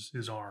within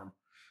his arm.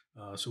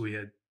 So we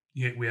had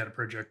a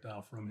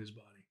projectile from his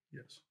body.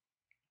 Yes.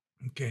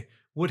 Okay.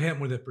 What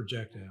happened with that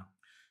projectile?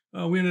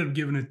 We ended up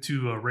giving it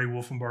to Ray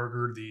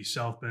Wolfenbarger, the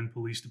South Bend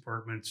Police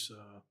Department's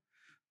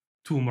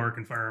tool mark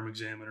and firearm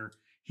examiner.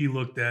 He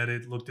looked at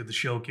it, looked at the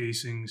shell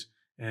casings,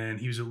 and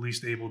he was at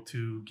least able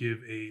to give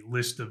a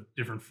list of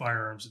different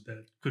firearms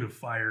that could have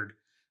fired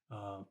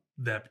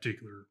that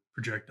particular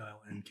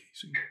projectile and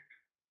casing.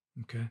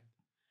 Okay.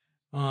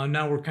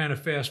 Now we're kind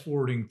of fast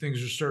forwarding.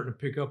 Things are starting to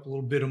pick up a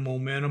little bit of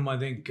momentum. I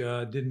think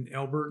didn't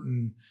Elbert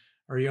and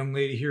our young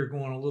lady here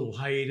go on a little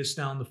hiatus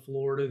down to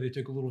Florida? They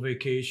took a little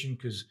vacation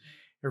because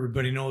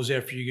everybody knows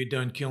after you get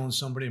done killing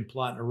somebody and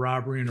plotting a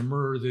robbery and a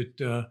murder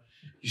that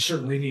you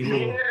certainly need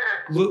a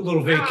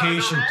little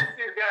vacation.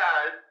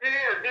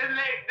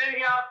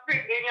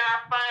 Didn't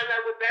y'all find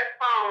out with that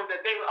phone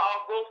that they were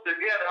all grouped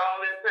together all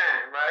that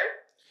time, right?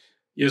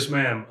 Yes,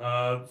 ma'am. Okay,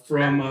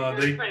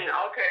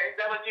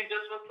 that's what you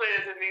just was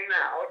saying to me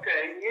now.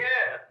 Okay,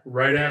 yeah.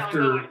 Right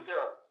after.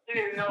 She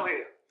didn't know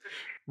him.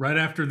 Right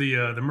after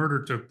the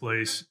murder took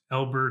place,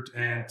 Elbert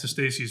and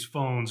Testacy's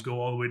phones go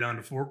all the way down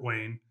to Fort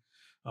Wayne.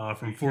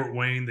 From Fort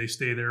Wayne, they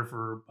stay there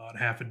for about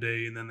half a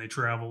day, and then they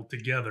travel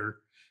together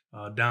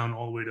down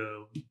all the way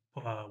to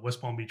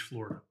West Palm Beach,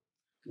 Florida,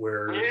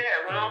 where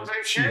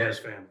she has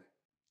family.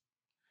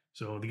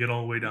 So they get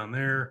all the way down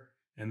there,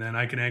 and then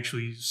I can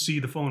actually see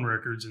the phone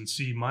records and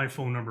see my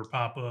phone number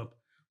pop up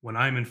when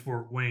I'm in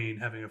Fort Wayne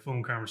having a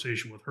phone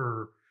conversation with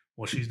her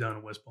while she's down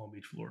in West Palm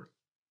Beach, Florida.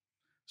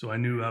 So I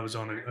knew I was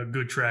on a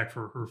good track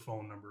for her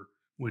phone number,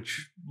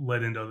 which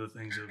led into other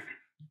things of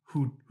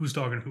who's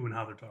talking to who and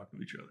how they're talking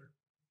to each other.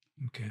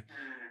 Okay.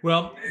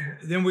 Well,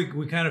 then we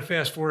kind of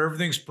fast forward.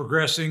 Everything's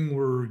progressing.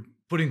 We're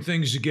putting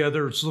things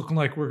together. It's looking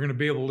like we're going to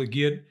be able to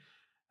get,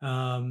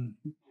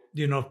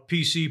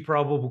 PC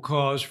probable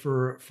cause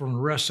for an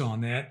arrest on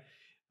that.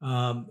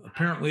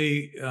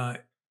 Apparently,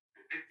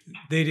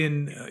 they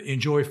didn't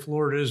enjoy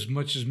Florida as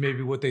much as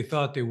maybe what they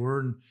thought they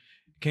were, and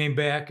came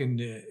back.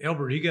 And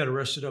Elbert, he got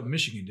arrested up in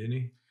Michigan, didn't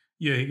he?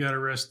 Yeah, he got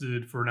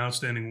arrested for an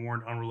outstanding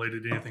warrant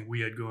unrelated to anything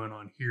we had going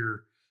on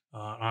here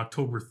on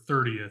October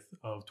 30th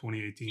of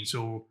 2018.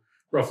 So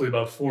roughly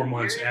about 4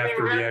 months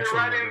after the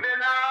actual murder.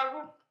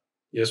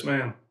 Yes,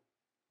 ma'am.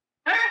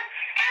 So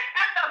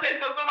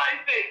somebody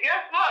said,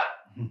 guess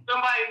what?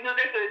 Somebody,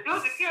 they said,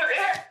 dude, the kid,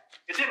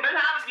 it's in Ben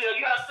Howard jail.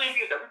 You got to think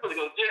we're supposed to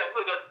go to jail.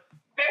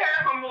 They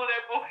have to move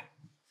that boy.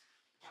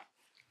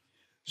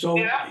 So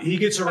he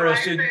gets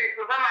arrested. Somebody said,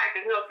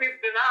 people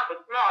been out for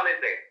small. They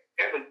say,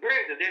 if a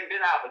drink has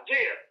been out for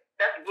jail,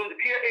 that's the to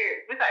kill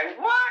Eric. We like,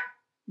 what?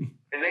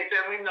 And they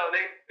said, we know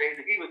they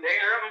he was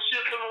there and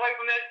shipped him away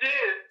from that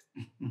jail.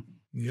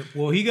 Yep.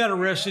 Well, he got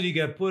arrested. He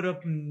got put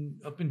up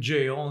in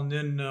jail, and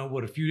then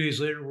a few days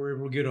later, we were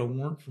able to get a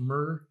warrant for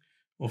murder.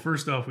 Well,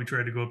 first off, we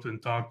tried to go up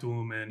and talk to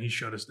him, and he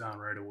shut us down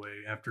right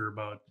away. After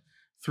about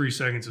 3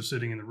 seconds of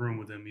sitting in the room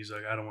with him, he's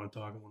like, "I don't want to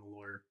talk. I want a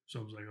lawyer." So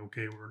I was like,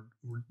 "Okay,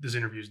 this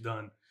interview's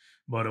done."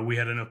 But we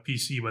had enough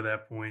PC by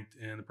that point,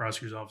 and the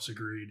prosecutor's office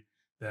agreed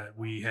that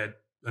we had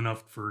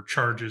enough for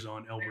charges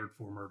on Elbert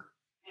for murder.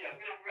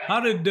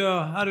 How did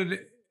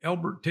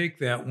Elbert take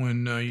that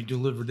when you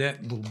delivered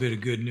that little bit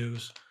of good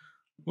news?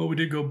 Well, we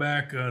did go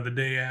back the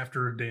day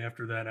after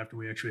that, after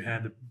we actually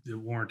had the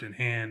warrant in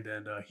hand,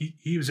 and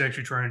he was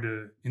actually trying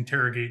to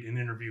interrogate and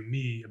interview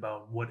me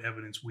about what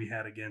evidence we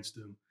had against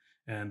him.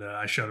 And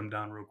I shut him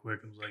down real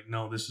quick and was like,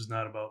 "No, this is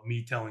not about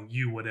me telling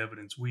you what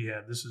evidence we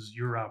have. This is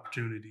your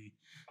opportunity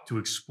to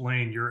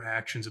explain your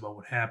actions about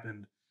what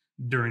happened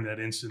during that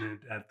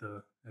incident at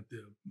the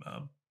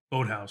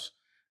boathouse."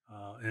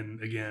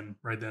 And again,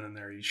 right then and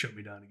there, he shut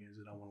me down again. He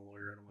said, "I want a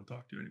lawyer. I don't want to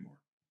talk to you anymore."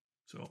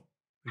 So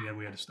again,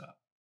 we had to stop.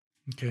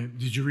 Okay.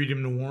 Did you read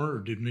him the warrant,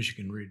 or did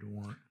Michigan read the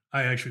warrant?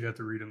 I actually got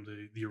to read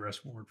him the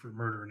arrest warrant for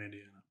murder in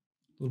Indiana.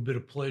 A little bit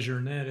of pleasure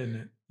in that, isn't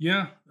it?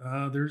 Yeah.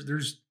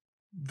 There's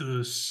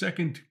the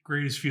second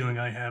greatest feeling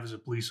I have as a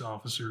police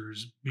officer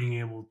is being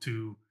able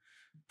to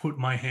put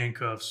my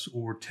handcuffs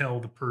or tell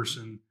the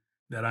person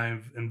that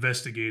I've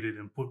investigated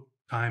and put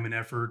time and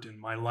effort and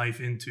my life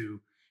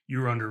into,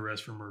 "You're under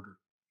arrest for murder."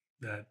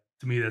 That,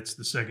 to me, that's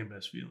the second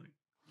best feeling.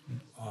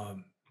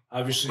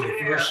 Obviously,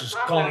 the first is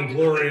calling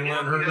Gloria and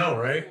letting her know,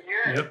 right?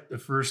 Yep. The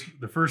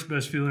first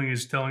best feeling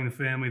is telling the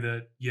family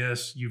that,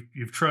 yes,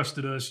 you've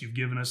trusted us, you've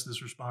given us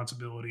this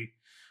responsibility.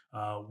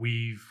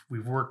 We've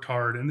worked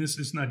hard, and this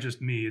is not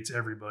just me; it's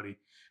everybody.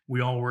 We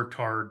all worked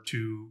hard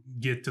to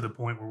get to the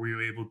point where we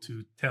were able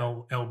to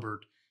tell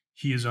Elbert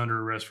he is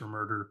under arrest for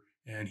murder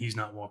and he's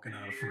not walking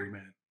out a free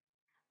man.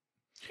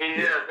 Yeah,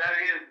 that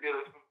is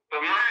good.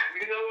 But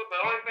you know what?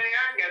 The only thing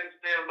I got to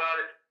say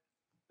about it,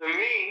 to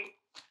me,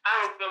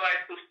 I don't feel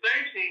like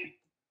Stacy,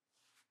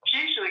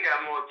 she should have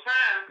got more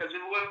time, because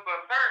if it wasn't for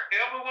her,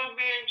 Elbert wouldn't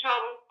be in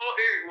trouble or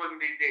Eric wouldn't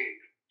be dead.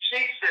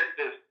 She set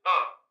this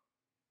up.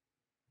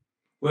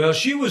 Well,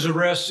 she was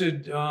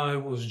arrested,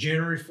 it was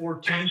January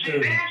 14th. She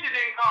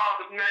didn't call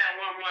the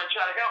 911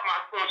 try to help my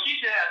son. She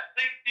should have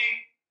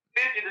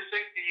 50 to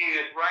 60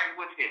 years right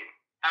with him.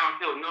 I don't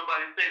feel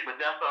nobody safe, but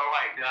that's all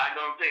right. God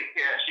don't take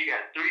care. She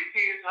got 3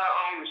 kids of her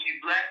own, and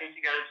she's black, and she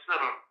got a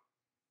son.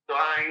 So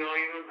I ain't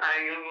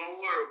gonna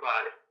worry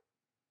about it.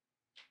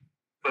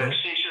 But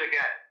she should have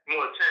got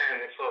more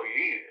time than 4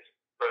 years.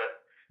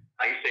 But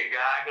like you say,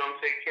 God gonna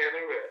take care of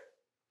the rest.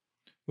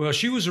 Well,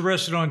 she was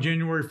arrested on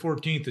January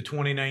 14th of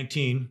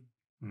 2019,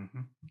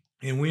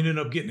 and we ended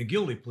up getting a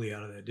guilty plea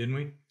out of that, didn't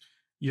we?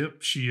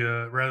 Yep. She,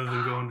 rather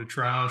than going to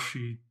trial,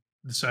 she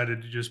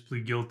decided to just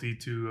plead guilty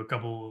to a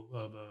couple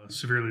of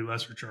severely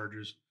lesser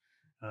charges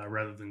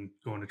rather than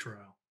going to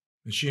trial.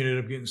 And she ended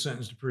up getting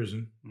sentenced to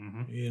prison.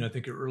 And I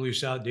think her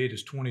earliest out date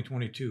is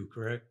 2022,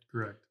 correct?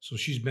 Correct. So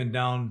she's been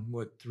down,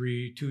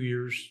 2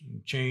 years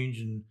and change.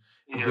 And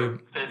they say 4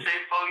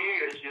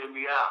 years, she'll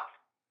be out.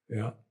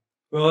 Yeah.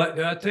 Well,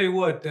 I tell you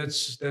what,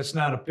 that's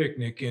not a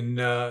picnic. And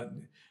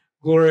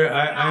Gloria,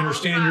 I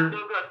understand you're.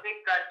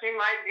 She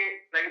might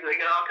get, they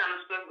got all kind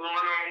of stuff going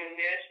on in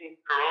there.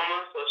 She's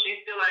corona, so she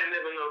still ain't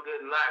living no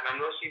good life. I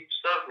know she's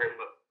suffering,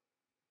 but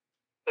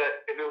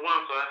if it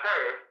weren't for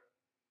her,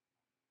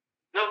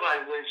 Nobody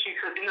would. She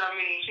could, you know what I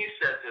mean? She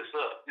set this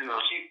up. You know,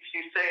 she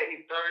said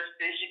he's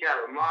thirsty. She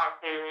got a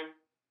mark on him.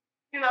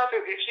 You know,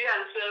 if she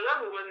hadn't set it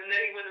up, it wouldn't,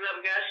 he would have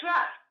never got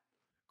shot.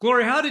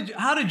 Gloria,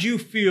 how did you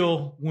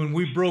feel when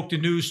we broke the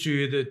news to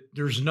you that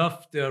there's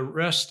enough to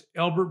arrest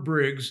Albert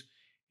Briggs?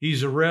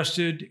 He's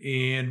arrested,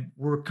 and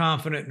we're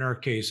confident in our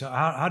case.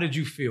 How did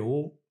you feel?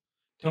 Well,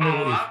 tell me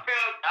what you. I felt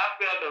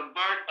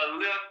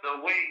a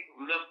weight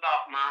lift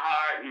off my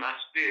heart and my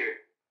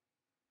spirit.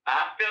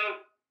 I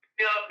felt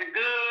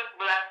good,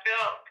 but I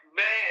felt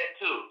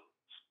bad too.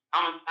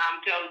 I'm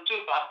telling the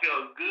truth. I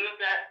felt good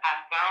that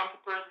I found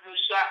the person who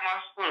shot my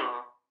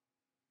son,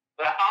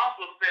 but I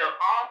also felt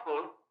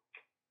awful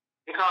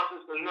because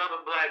it's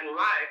another black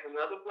life,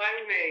 another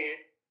black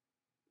man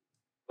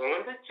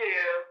going to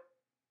jail.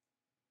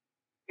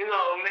 You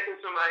know,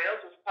 making somebody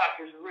else's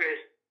pockets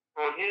rich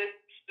on his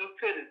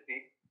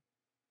stupidity.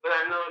 But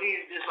I know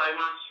he's just like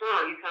my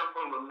son. He come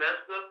from a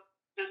messed up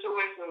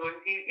situation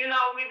where he, you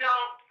know,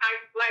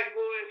 black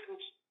boys,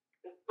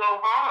 it's so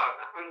hard.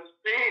 I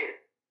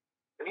understand.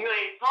 If you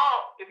ain't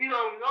taught, if you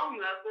don't know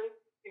nothing,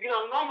 if you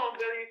don't know no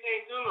better, you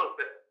can't do no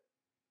better.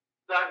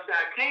 So I said,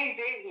 I can't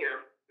date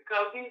him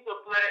because he's a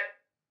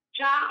black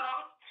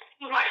child.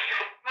 He's like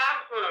my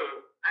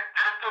son.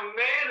 I'm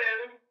mad at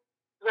him.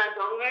 I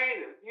don't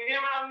hate him. You get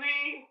what I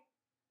mean?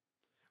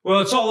 Well,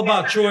 it's all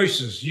about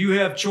choices. You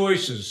have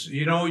choices.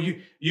 You know,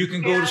 you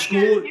can go to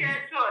school. He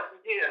had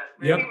choices, yeah.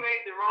 Yep. He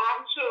made the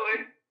wrong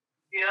choice.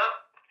 Yep.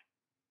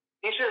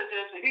 He should have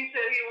just, if he said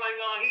he wasn't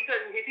going, he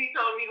couldn't, if he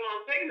told me he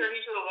wasn't take nothing,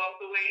 he should have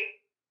walked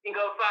away and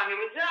go find him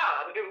a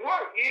job. If it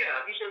worked,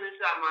 yeah. He shouldn't have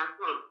shot my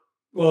son.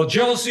 Well,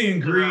 jealousy and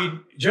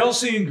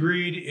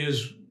greed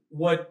is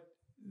what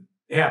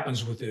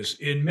happens with this.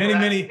 In many.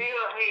 I still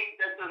hate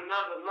that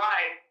another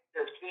life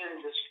that's been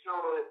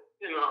destroyed.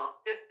 You know,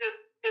 it's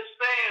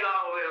sad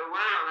all the way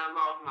around. I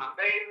lost my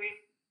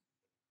baby.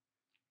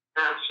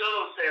 And I'm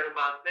so sad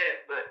about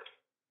that, but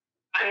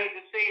I hate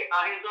to see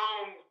his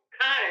own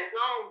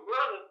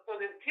brother,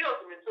 because it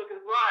killed him and took his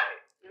life.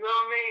 You know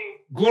what I mean?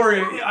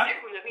 Gloria,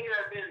 if he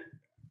had been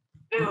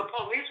a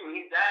policeman,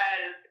 he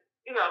died,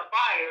 you know,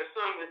 fire or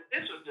something.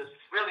 This was just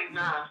really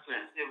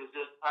nonsense. It was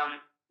just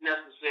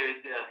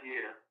unnecessary death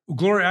here.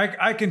 Gloria,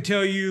 I can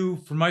tell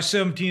you from my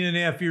 17 and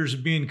a half years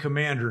of being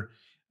commander,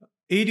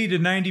 80 to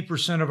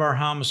 90% of our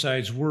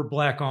homicides were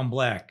black on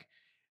black.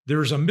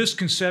 There's a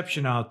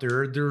misconception out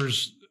there.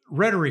 There's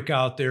rhetoric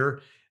out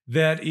there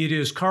that it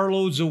is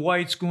carloads of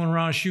whites going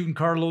around shooting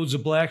carloads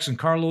of blacks and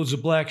carloads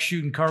of blacks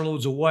shooting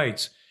carloads of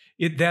whites.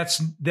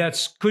 That's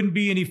couldn't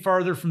be any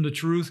farther from the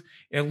truth,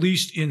 at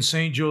least in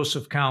St.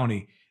 Joseph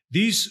County.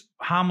 These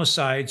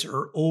homicides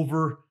are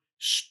over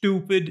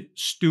stupid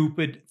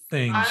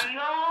things. I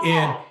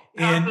know.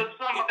 And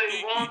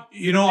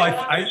you know, they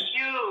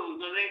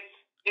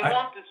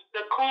want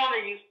the corner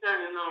you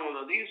standing on.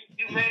 Or you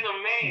made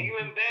them mad. You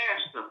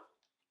embarrassed them.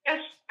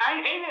 I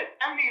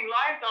mean,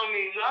 life don't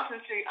mean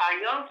nothing to our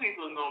young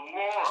people no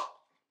more.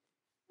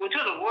 Well,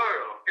 to the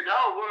world, the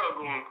whole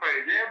world going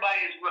crazy.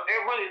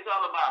 Everybody is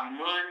all about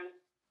money,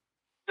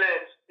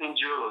 sex, and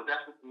drugs.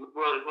 That's what the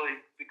world is really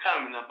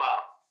becoming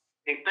about.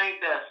 They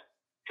think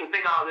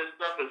all this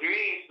stuff is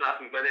mean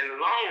something, but in the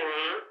long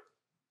run,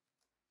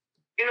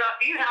 you know,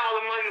 even all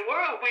the money in the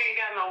world, we ain't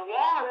got no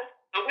water,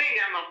 and we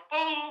ain't got no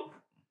food.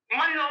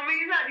 Money don't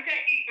mean nothing. You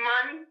can't eat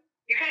money.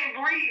 You can't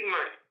breathe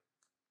money.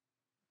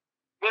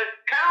 But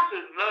counts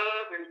is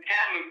love and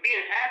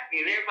being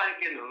happy and everybody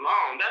getting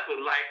along. That's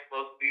what life's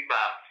supposed to be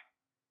about.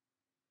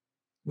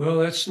 Well,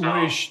 that's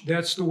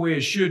the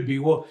way it should be.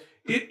 Well,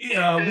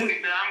 I'm glad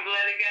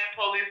they got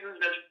police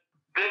that's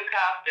good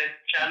cops that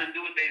try to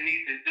do what they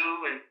need to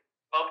do and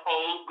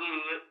uphold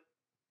good.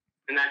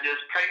 And I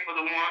just pray for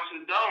the ones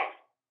who don't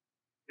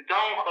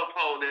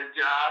uphold their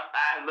jobs.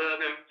 I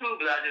love them too,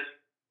 but I just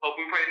hope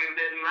and pray that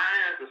their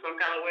minds or some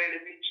kind of way to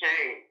be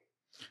changed.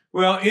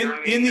 Well, in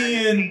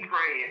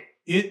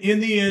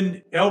the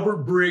end,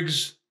 Albert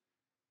Briggs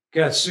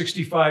got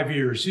 65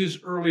 years. His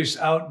earliest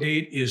out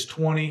date is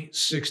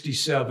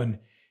 2067.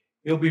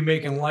 He'll be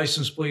making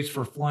license plates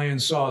for flying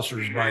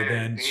saucers by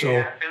then. Yeah, so,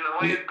 and the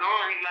way it's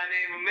going, he might not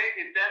even make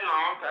it that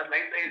long because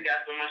they say he's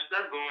got so much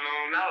stuff going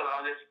on now with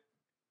all this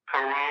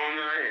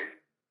corona, and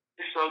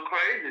it's so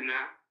crazy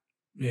now.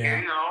 Yeah.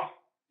 You know,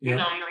 you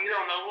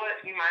don't know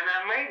what he might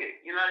not make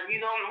it. You know, we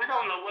don't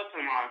know what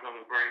tomorrow's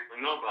gonna bring for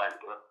nobody.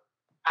 But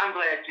I'm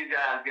glad you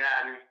guys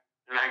got him,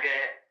 and I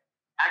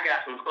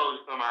got some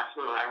closure for my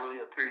son. I really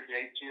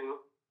appreciate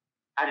you.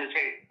 I just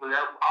hate when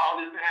all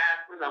this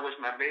happens. I wish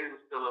my baby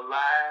was still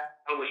alive.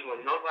 I wish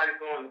nobody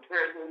going to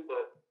prison,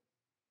 but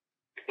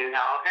it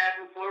all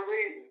happened for a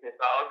reason. It's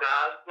all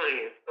God's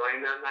plan. So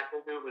ain't nothing I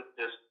can do but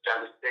just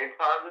try to stay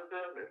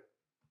positive and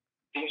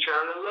keep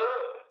trying to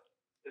love.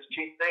 Just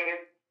keep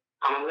thinking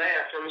I'm gonna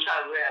laugh. I'm gonna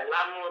try to laugh a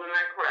lot more than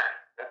I cry.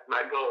 That's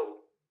my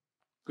goal.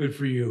 Good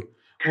for you.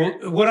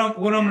 Well, what I'm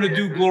going to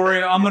do,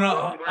 Gloria, I'm going to.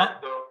 Let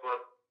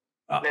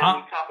me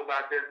talk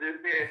about this. This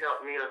did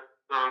help me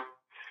some.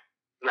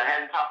 And I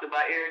hadn't talked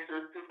about Eric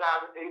since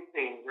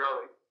 2018,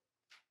 really.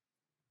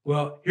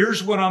 Well,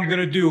 here's what I'm going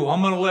to do.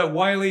 I'm going to let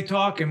Wiley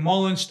talk and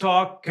Mullins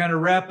talk, kind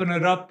of wrapping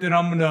it up. Then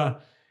I'm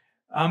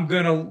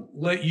going to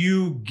let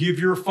you give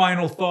your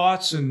final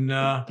thoughts, and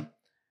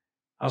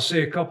I'll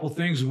say a couple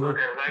things. And Okay,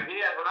 like,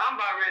 yeah, but I'm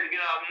about ready to get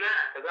off now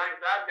because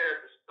I've been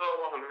at the store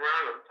walking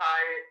around. I'm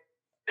tired.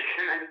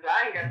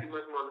 I ain't got too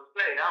much more to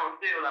say. I don't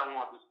say what I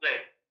want to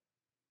say.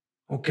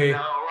 Okay. Is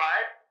that all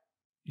right?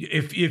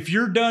 If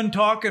you're done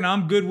talking,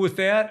 I'm good with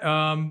that.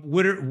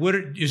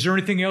 Is there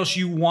anything else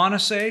you want to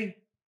say?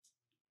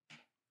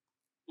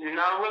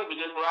 Not really, but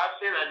just what I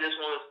said. I just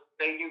want to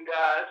thank you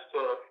guys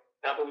for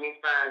helping me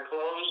find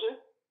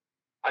closure.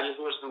 I just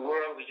wish the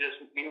world would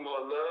just be more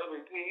love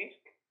and peace.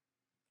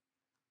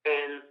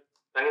 And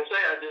like I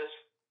say, I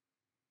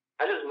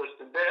just wish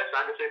the best.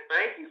 I can say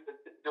thank you for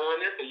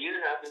doing this, because you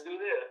didn't have to do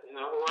this. You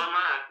know, who am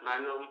I? And I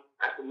know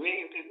after a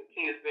million people,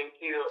 kids been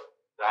killed.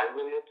 So I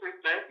really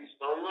appreciate. Thank you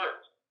so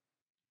much.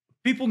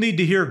 People need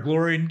to hear,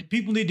 Glory.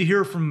 People need to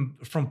hear from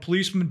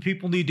policemen.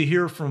 People need to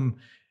hear from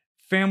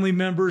family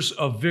members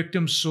of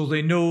victims, so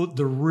they know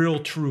the real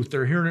truth.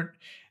 They're hearing it.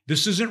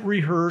 This isn't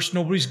rehearsed.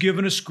 Nobody's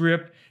given a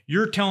script.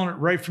 You're telling it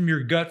right from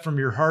your gut, from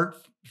your heart,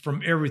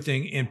 from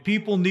everything. And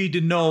people need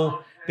to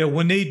know that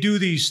when they do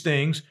these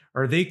things,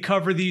 or they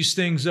cover these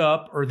things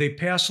up, or they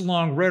pass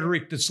along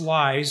rhetoric that's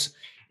lies,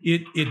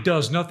 it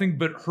does nothing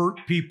but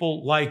hurt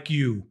people like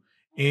you.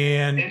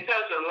 And it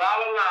touched a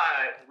lot of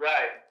lives,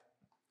 right?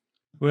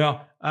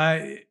 Well,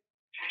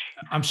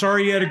 I'm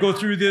sorry you had to go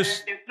through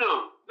this.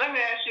 Let me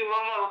ask you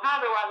one more. How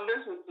do I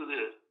listen to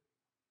this?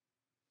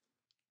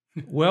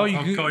 Well,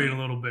 I'll call you in a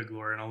little bit,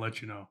 Gloria, and I'll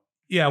let you know.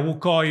 Yeah, we'll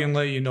call you and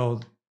let you know.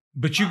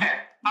 But you. Okay.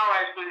 All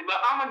right, sweetie. But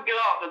I'm gonna get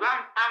off because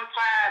I'm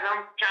tired.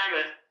 I'm trying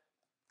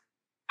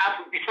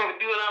to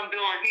do what I'm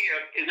doing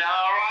here. Is that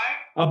all right?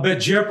 I'll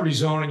bet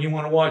Jeopardy's on, and you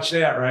want to watch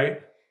that,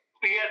 right?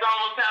 Yeah, it's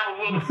almost time for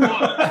Will the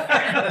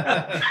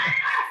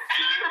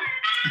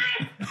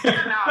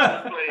No,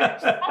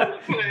 I'm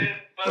just playing.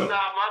 But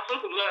my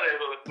sister love that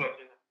Will the Force.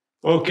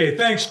 Okay,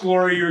 thanks,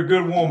 Gloria. You're a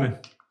good woman.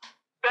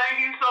 Thank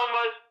you so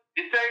much,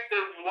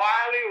 Detective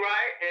Wiley,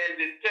 right, and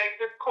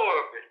Detective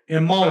Corbin.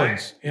 And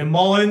Mullins, right? And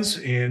Mullins,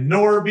 and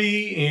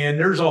Norby, and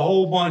there's a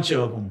whole bunch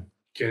of them.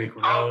 Kenny Oh,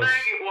 Cornelius.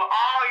 thank you. Well,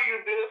 all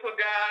you beautiful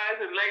guys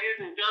and ladies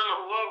and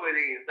gentlemen, whoever it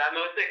is, I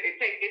know it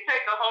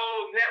takes a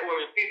whole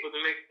network of people to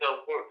make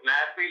stuff work, and I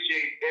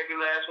appreciate every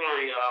last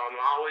one of y'all. I'm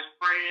always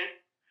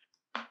praying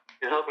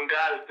and hoping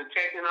God is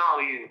protecting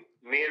all of you.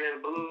 Men in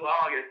blue,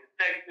 all your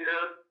detectives,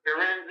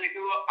 forensic.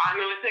 I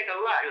know it takes a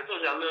lot. I told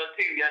you I love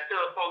TV. I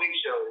tell police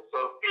shows.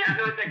 So, yeah, I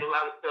know it takes a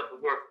lot of stuff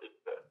to work this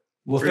stuff.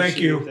 Well, thank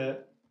you.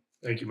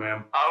 Thank you,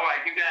 ma'am. All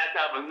right. You guys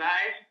have a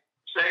nice,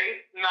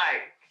 safe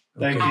night.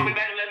 Thank Call you. me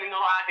back and let me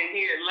know how I can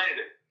hear it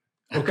later.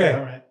 Okay.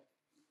 All right.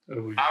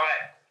 All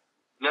right.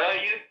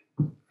 Love you.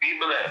 Be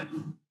blessed.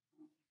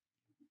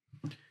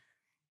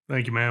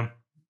 Thank you, ma'am.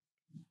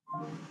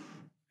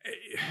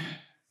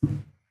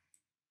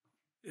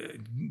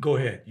 Go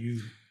ahead.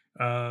 You.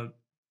 I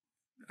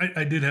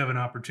did have an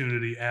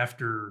opportunity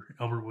after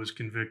Albert was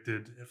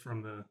convicted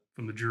from the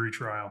jury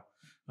trial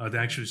to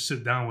actually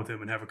sit down with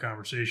him and have a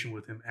conversation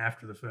with him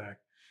after the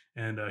fact,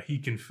 and he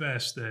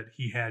confessed that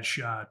he had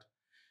shot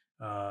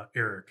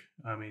Eric.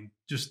 I mean,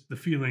 just the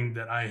feeling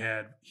that I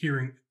had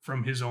hearing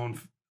from his own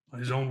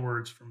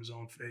words from his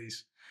own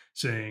face,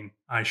 saying,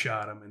 "I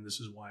shot him, and this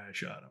is why I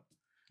shot him."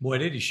 Why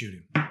did he shoot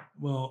him?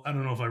 Well, I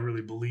don't know if I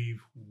really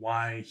believe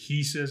why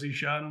he says he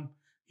shot him.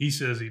 He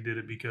says he did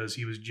it because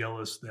he was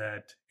jealous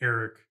that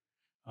Eric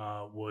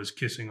was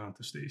kissing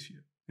Aunt Stacia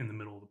in the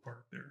middle of the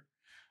park there.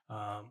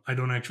 I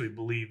don't actually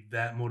believe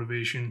that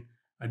motivation.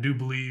 I do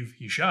believe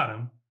he shot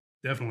him.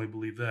 Definitely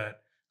believe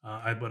that.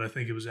 But I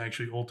think it was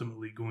actually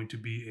ultimately going to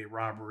be a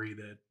robbery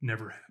that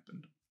never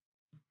happened.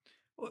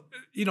 Well,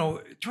 you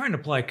know, trying to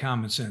apply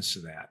common sense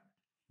to that.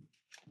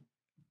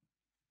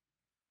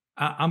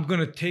 I'm going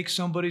to take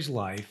somebody's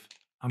life.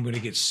 I'm going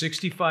to get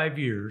 65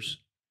 years.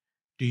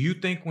 Do you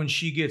think when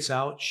she gets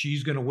out,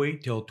 she's going to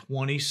wait till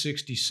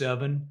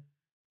 2067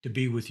 to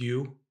be with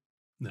you?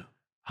 No.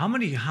 How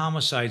many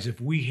homicides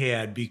have we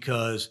had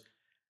because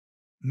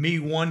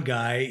one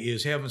guy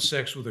is having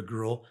sex with a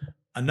girl,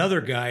 another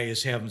guy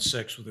is having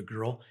sex with a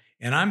girl,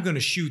 and I'm going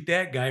to shoot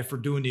that guy for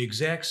doing the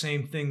exact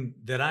same thing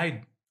that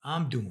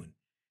I'm doing?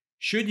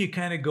 Shouldn't you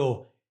kind of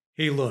go,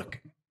 hey,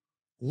 look,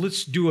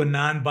 let's do a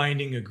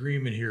non-binding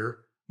agreement here.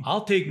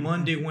 I'll take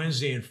Monday,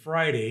 Wednesday, and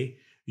Friday.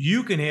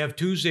 You can have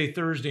Tuesday,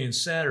 Thursday, and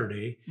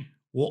Saturday.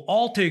 We'll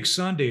all take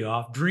Sunday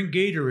off, drink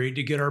Gatorade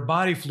to get our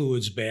body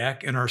fluids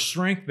back and our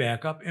strength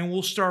back up, and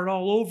we'll start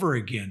all over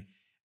again.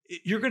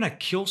 You're going to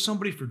kill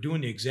somebody for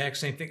doing the exact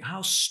same thing?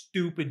 How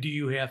stupid do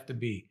you have to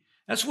be?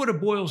 That's what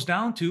it boils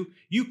down to.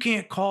 You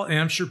can't call, and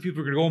I'm sure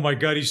people are going to go, oh my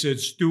God, he said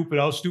stupid.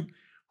 How stupid.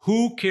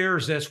 Who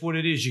cares? That's what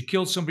it is. You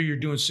killed somebody, you're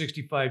doing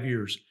 65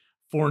 years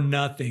for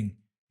nothing.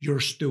 You're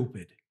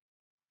stupid.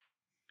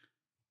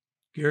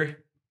 Gary?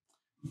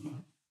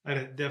 I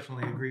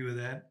definitely agree with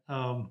that.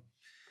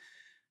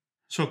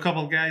 So a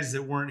couple of guys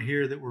that weren't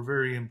here that were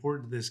very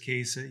important to this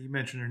case, you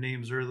mentioned their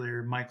names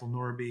earlier, Michael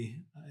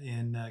Norby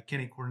and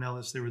Kenny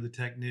Cornelis. They were the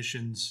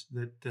technicians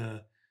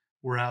that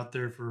were out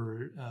there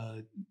for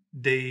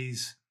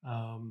days,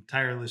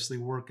 tirelessly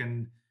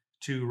working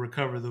to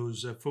recover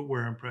those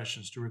footwear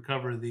impressions, to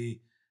recover the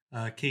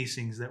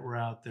casings that were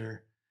out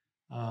there,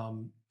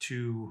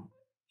 to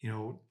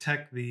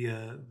tech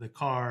the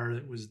car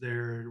that was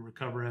there, to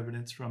recover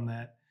evidence from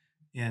that,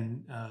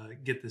 and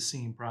get the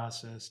scene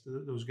processed.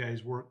 Those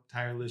guys worked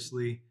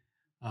tirelessly,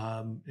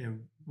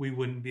 and we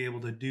wouldn't be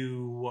able to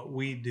do what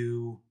we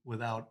do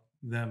without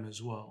them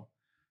as well.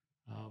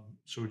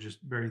 So we're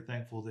just very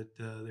thankful that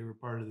they were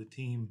part of the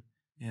team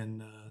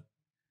and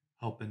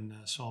helping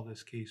solve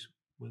this case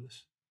with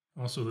us.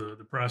 Also,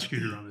 the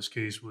prosecutor on this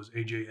case was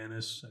AJ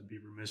Ennis. I'd be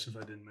remiss if I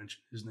didn't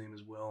mention his name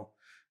as well.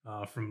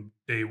 From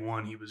day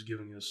one, he was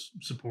giving us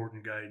support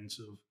and guidance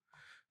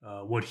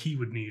of what he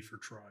would need for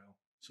trial.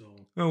 So,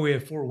 well, we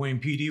had Fort Wayne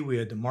PD, we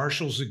had the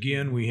marshals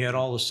again, we had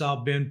all the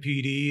South Bend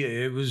PD.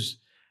 It was,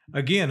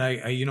 again,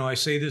 I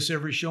say this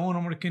every show, and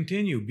I'm going to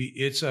continue.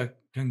 It's a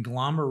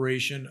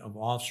conglomeration of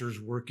officers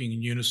working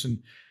in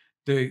unison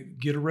to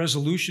get a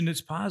resolution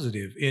that's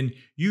positive. And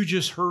you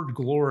just heard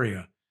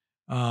Gloria.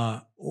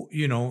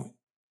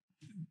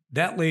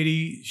 That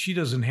lady, she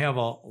doesn't have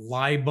a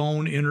lie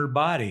bone in her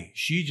body.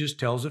 She just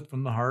tells it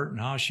from the heart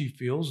and how she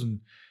feels. And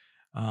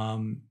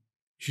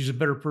she's a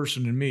better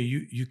person than me.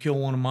 You kill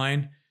one of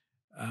mine,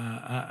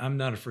 I'm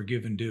not a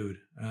forgiving dude.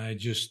 I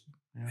just,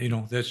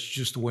 that's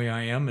just the way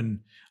I am.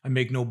 And I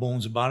make no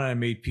bones about it. I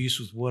made peace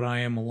with what I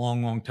am a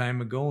long, long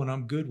time ago, and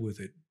I'm good with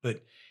it.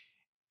 But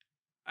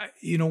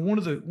one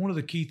of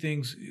the key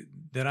things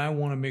that I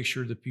want to make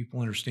sure that people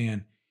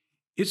understand,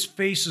 it's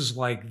faces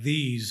like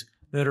these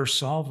that are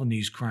solving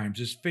these crimes.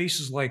 It's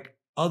faces like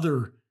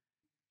other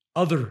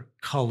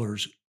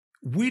colors.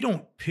 We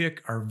don't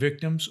pick our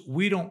victims.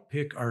 We don't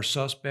pick our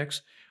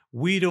suspects.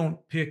 We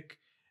don't pick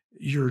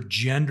your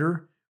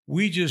gender.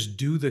 We just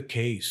do the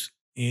case.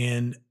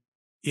 And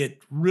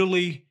it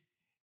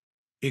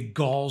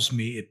galls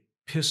me. It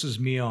pisses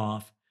me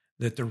off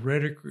that the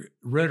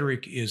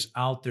rhetoric is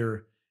out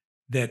there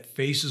that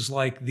faces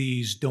like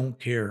these don't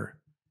care.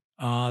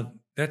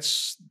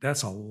 That's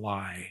a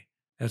lie.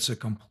 That's a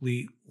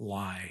complete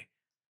lie.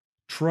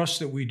 Trust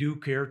that we do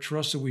care.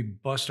 Trust that we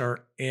bust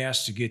our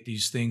ass to get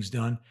these things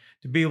done,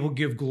 to be able to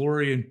give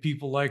Gloria and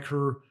people like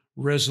her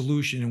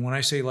resolution. And when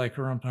I say like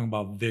her, I'm talking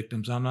about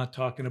victims. I'm not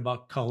talking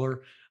about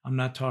color. I'm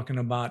not talking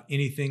about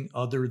anything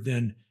other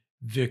than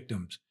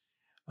victims.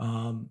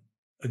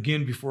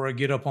 Again, before I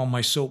get up on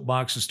my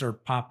soapbox and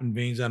start popping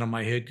veins out of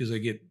my head because I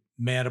get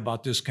mad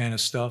about this kind of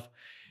stuff,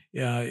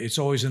 it's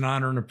always an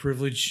honor and a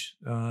privilege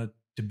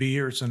to be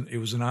here. It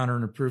was an honor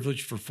and a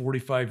privilege for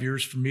 45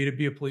 years for me to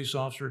be a police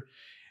officer.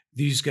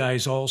 These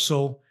guys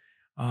also.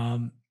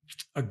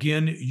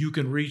 Again, you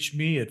can reach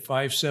me at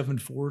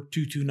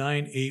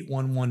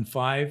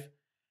 574-229-8115.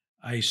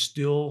 I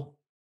still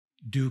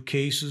do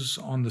cases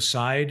on the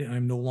side.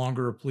 I'm no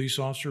longer a police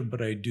officer, but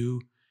I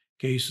do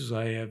cases.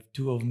 I have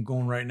 2 of them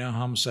going right now,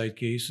 homicide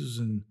cases,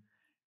 and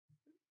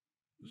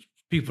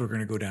people are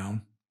going to go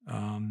down.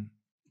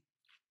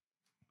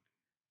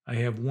 I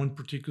have one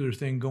particular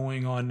thing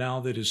going on now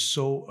that is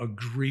so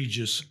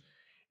egregious.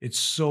 It's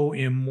so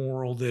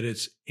immoral that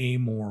it's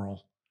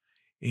amoral.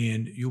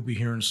 And you'll be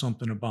hearing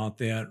something about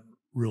that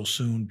real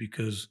soon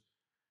because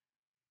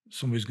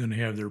somebody's going to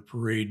have their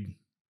parade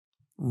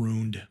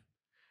ruined.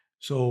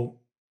 So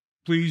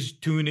please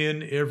tune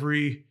in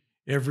every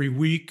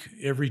week.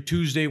 Every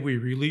Tuesday we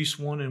release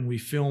one and we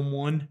film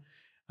one.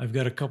 I've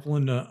got a couple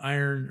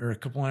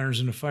irons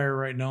in the fire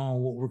right now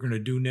on what we're going to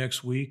do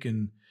next week.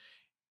 And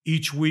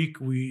each week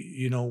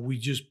we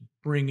just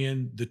bring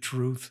in the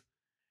truth.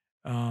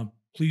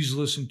 Please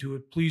listen to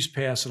it. Please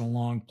pass it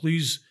along.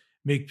 Please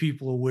make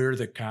people aware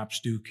that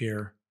cops do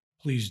care.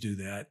 Please do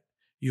that.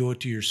 You owe it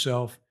to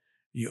yourself.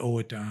 You owe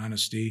it to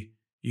honesty.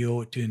 You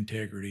owe it to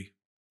integrity.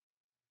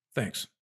 Thanks.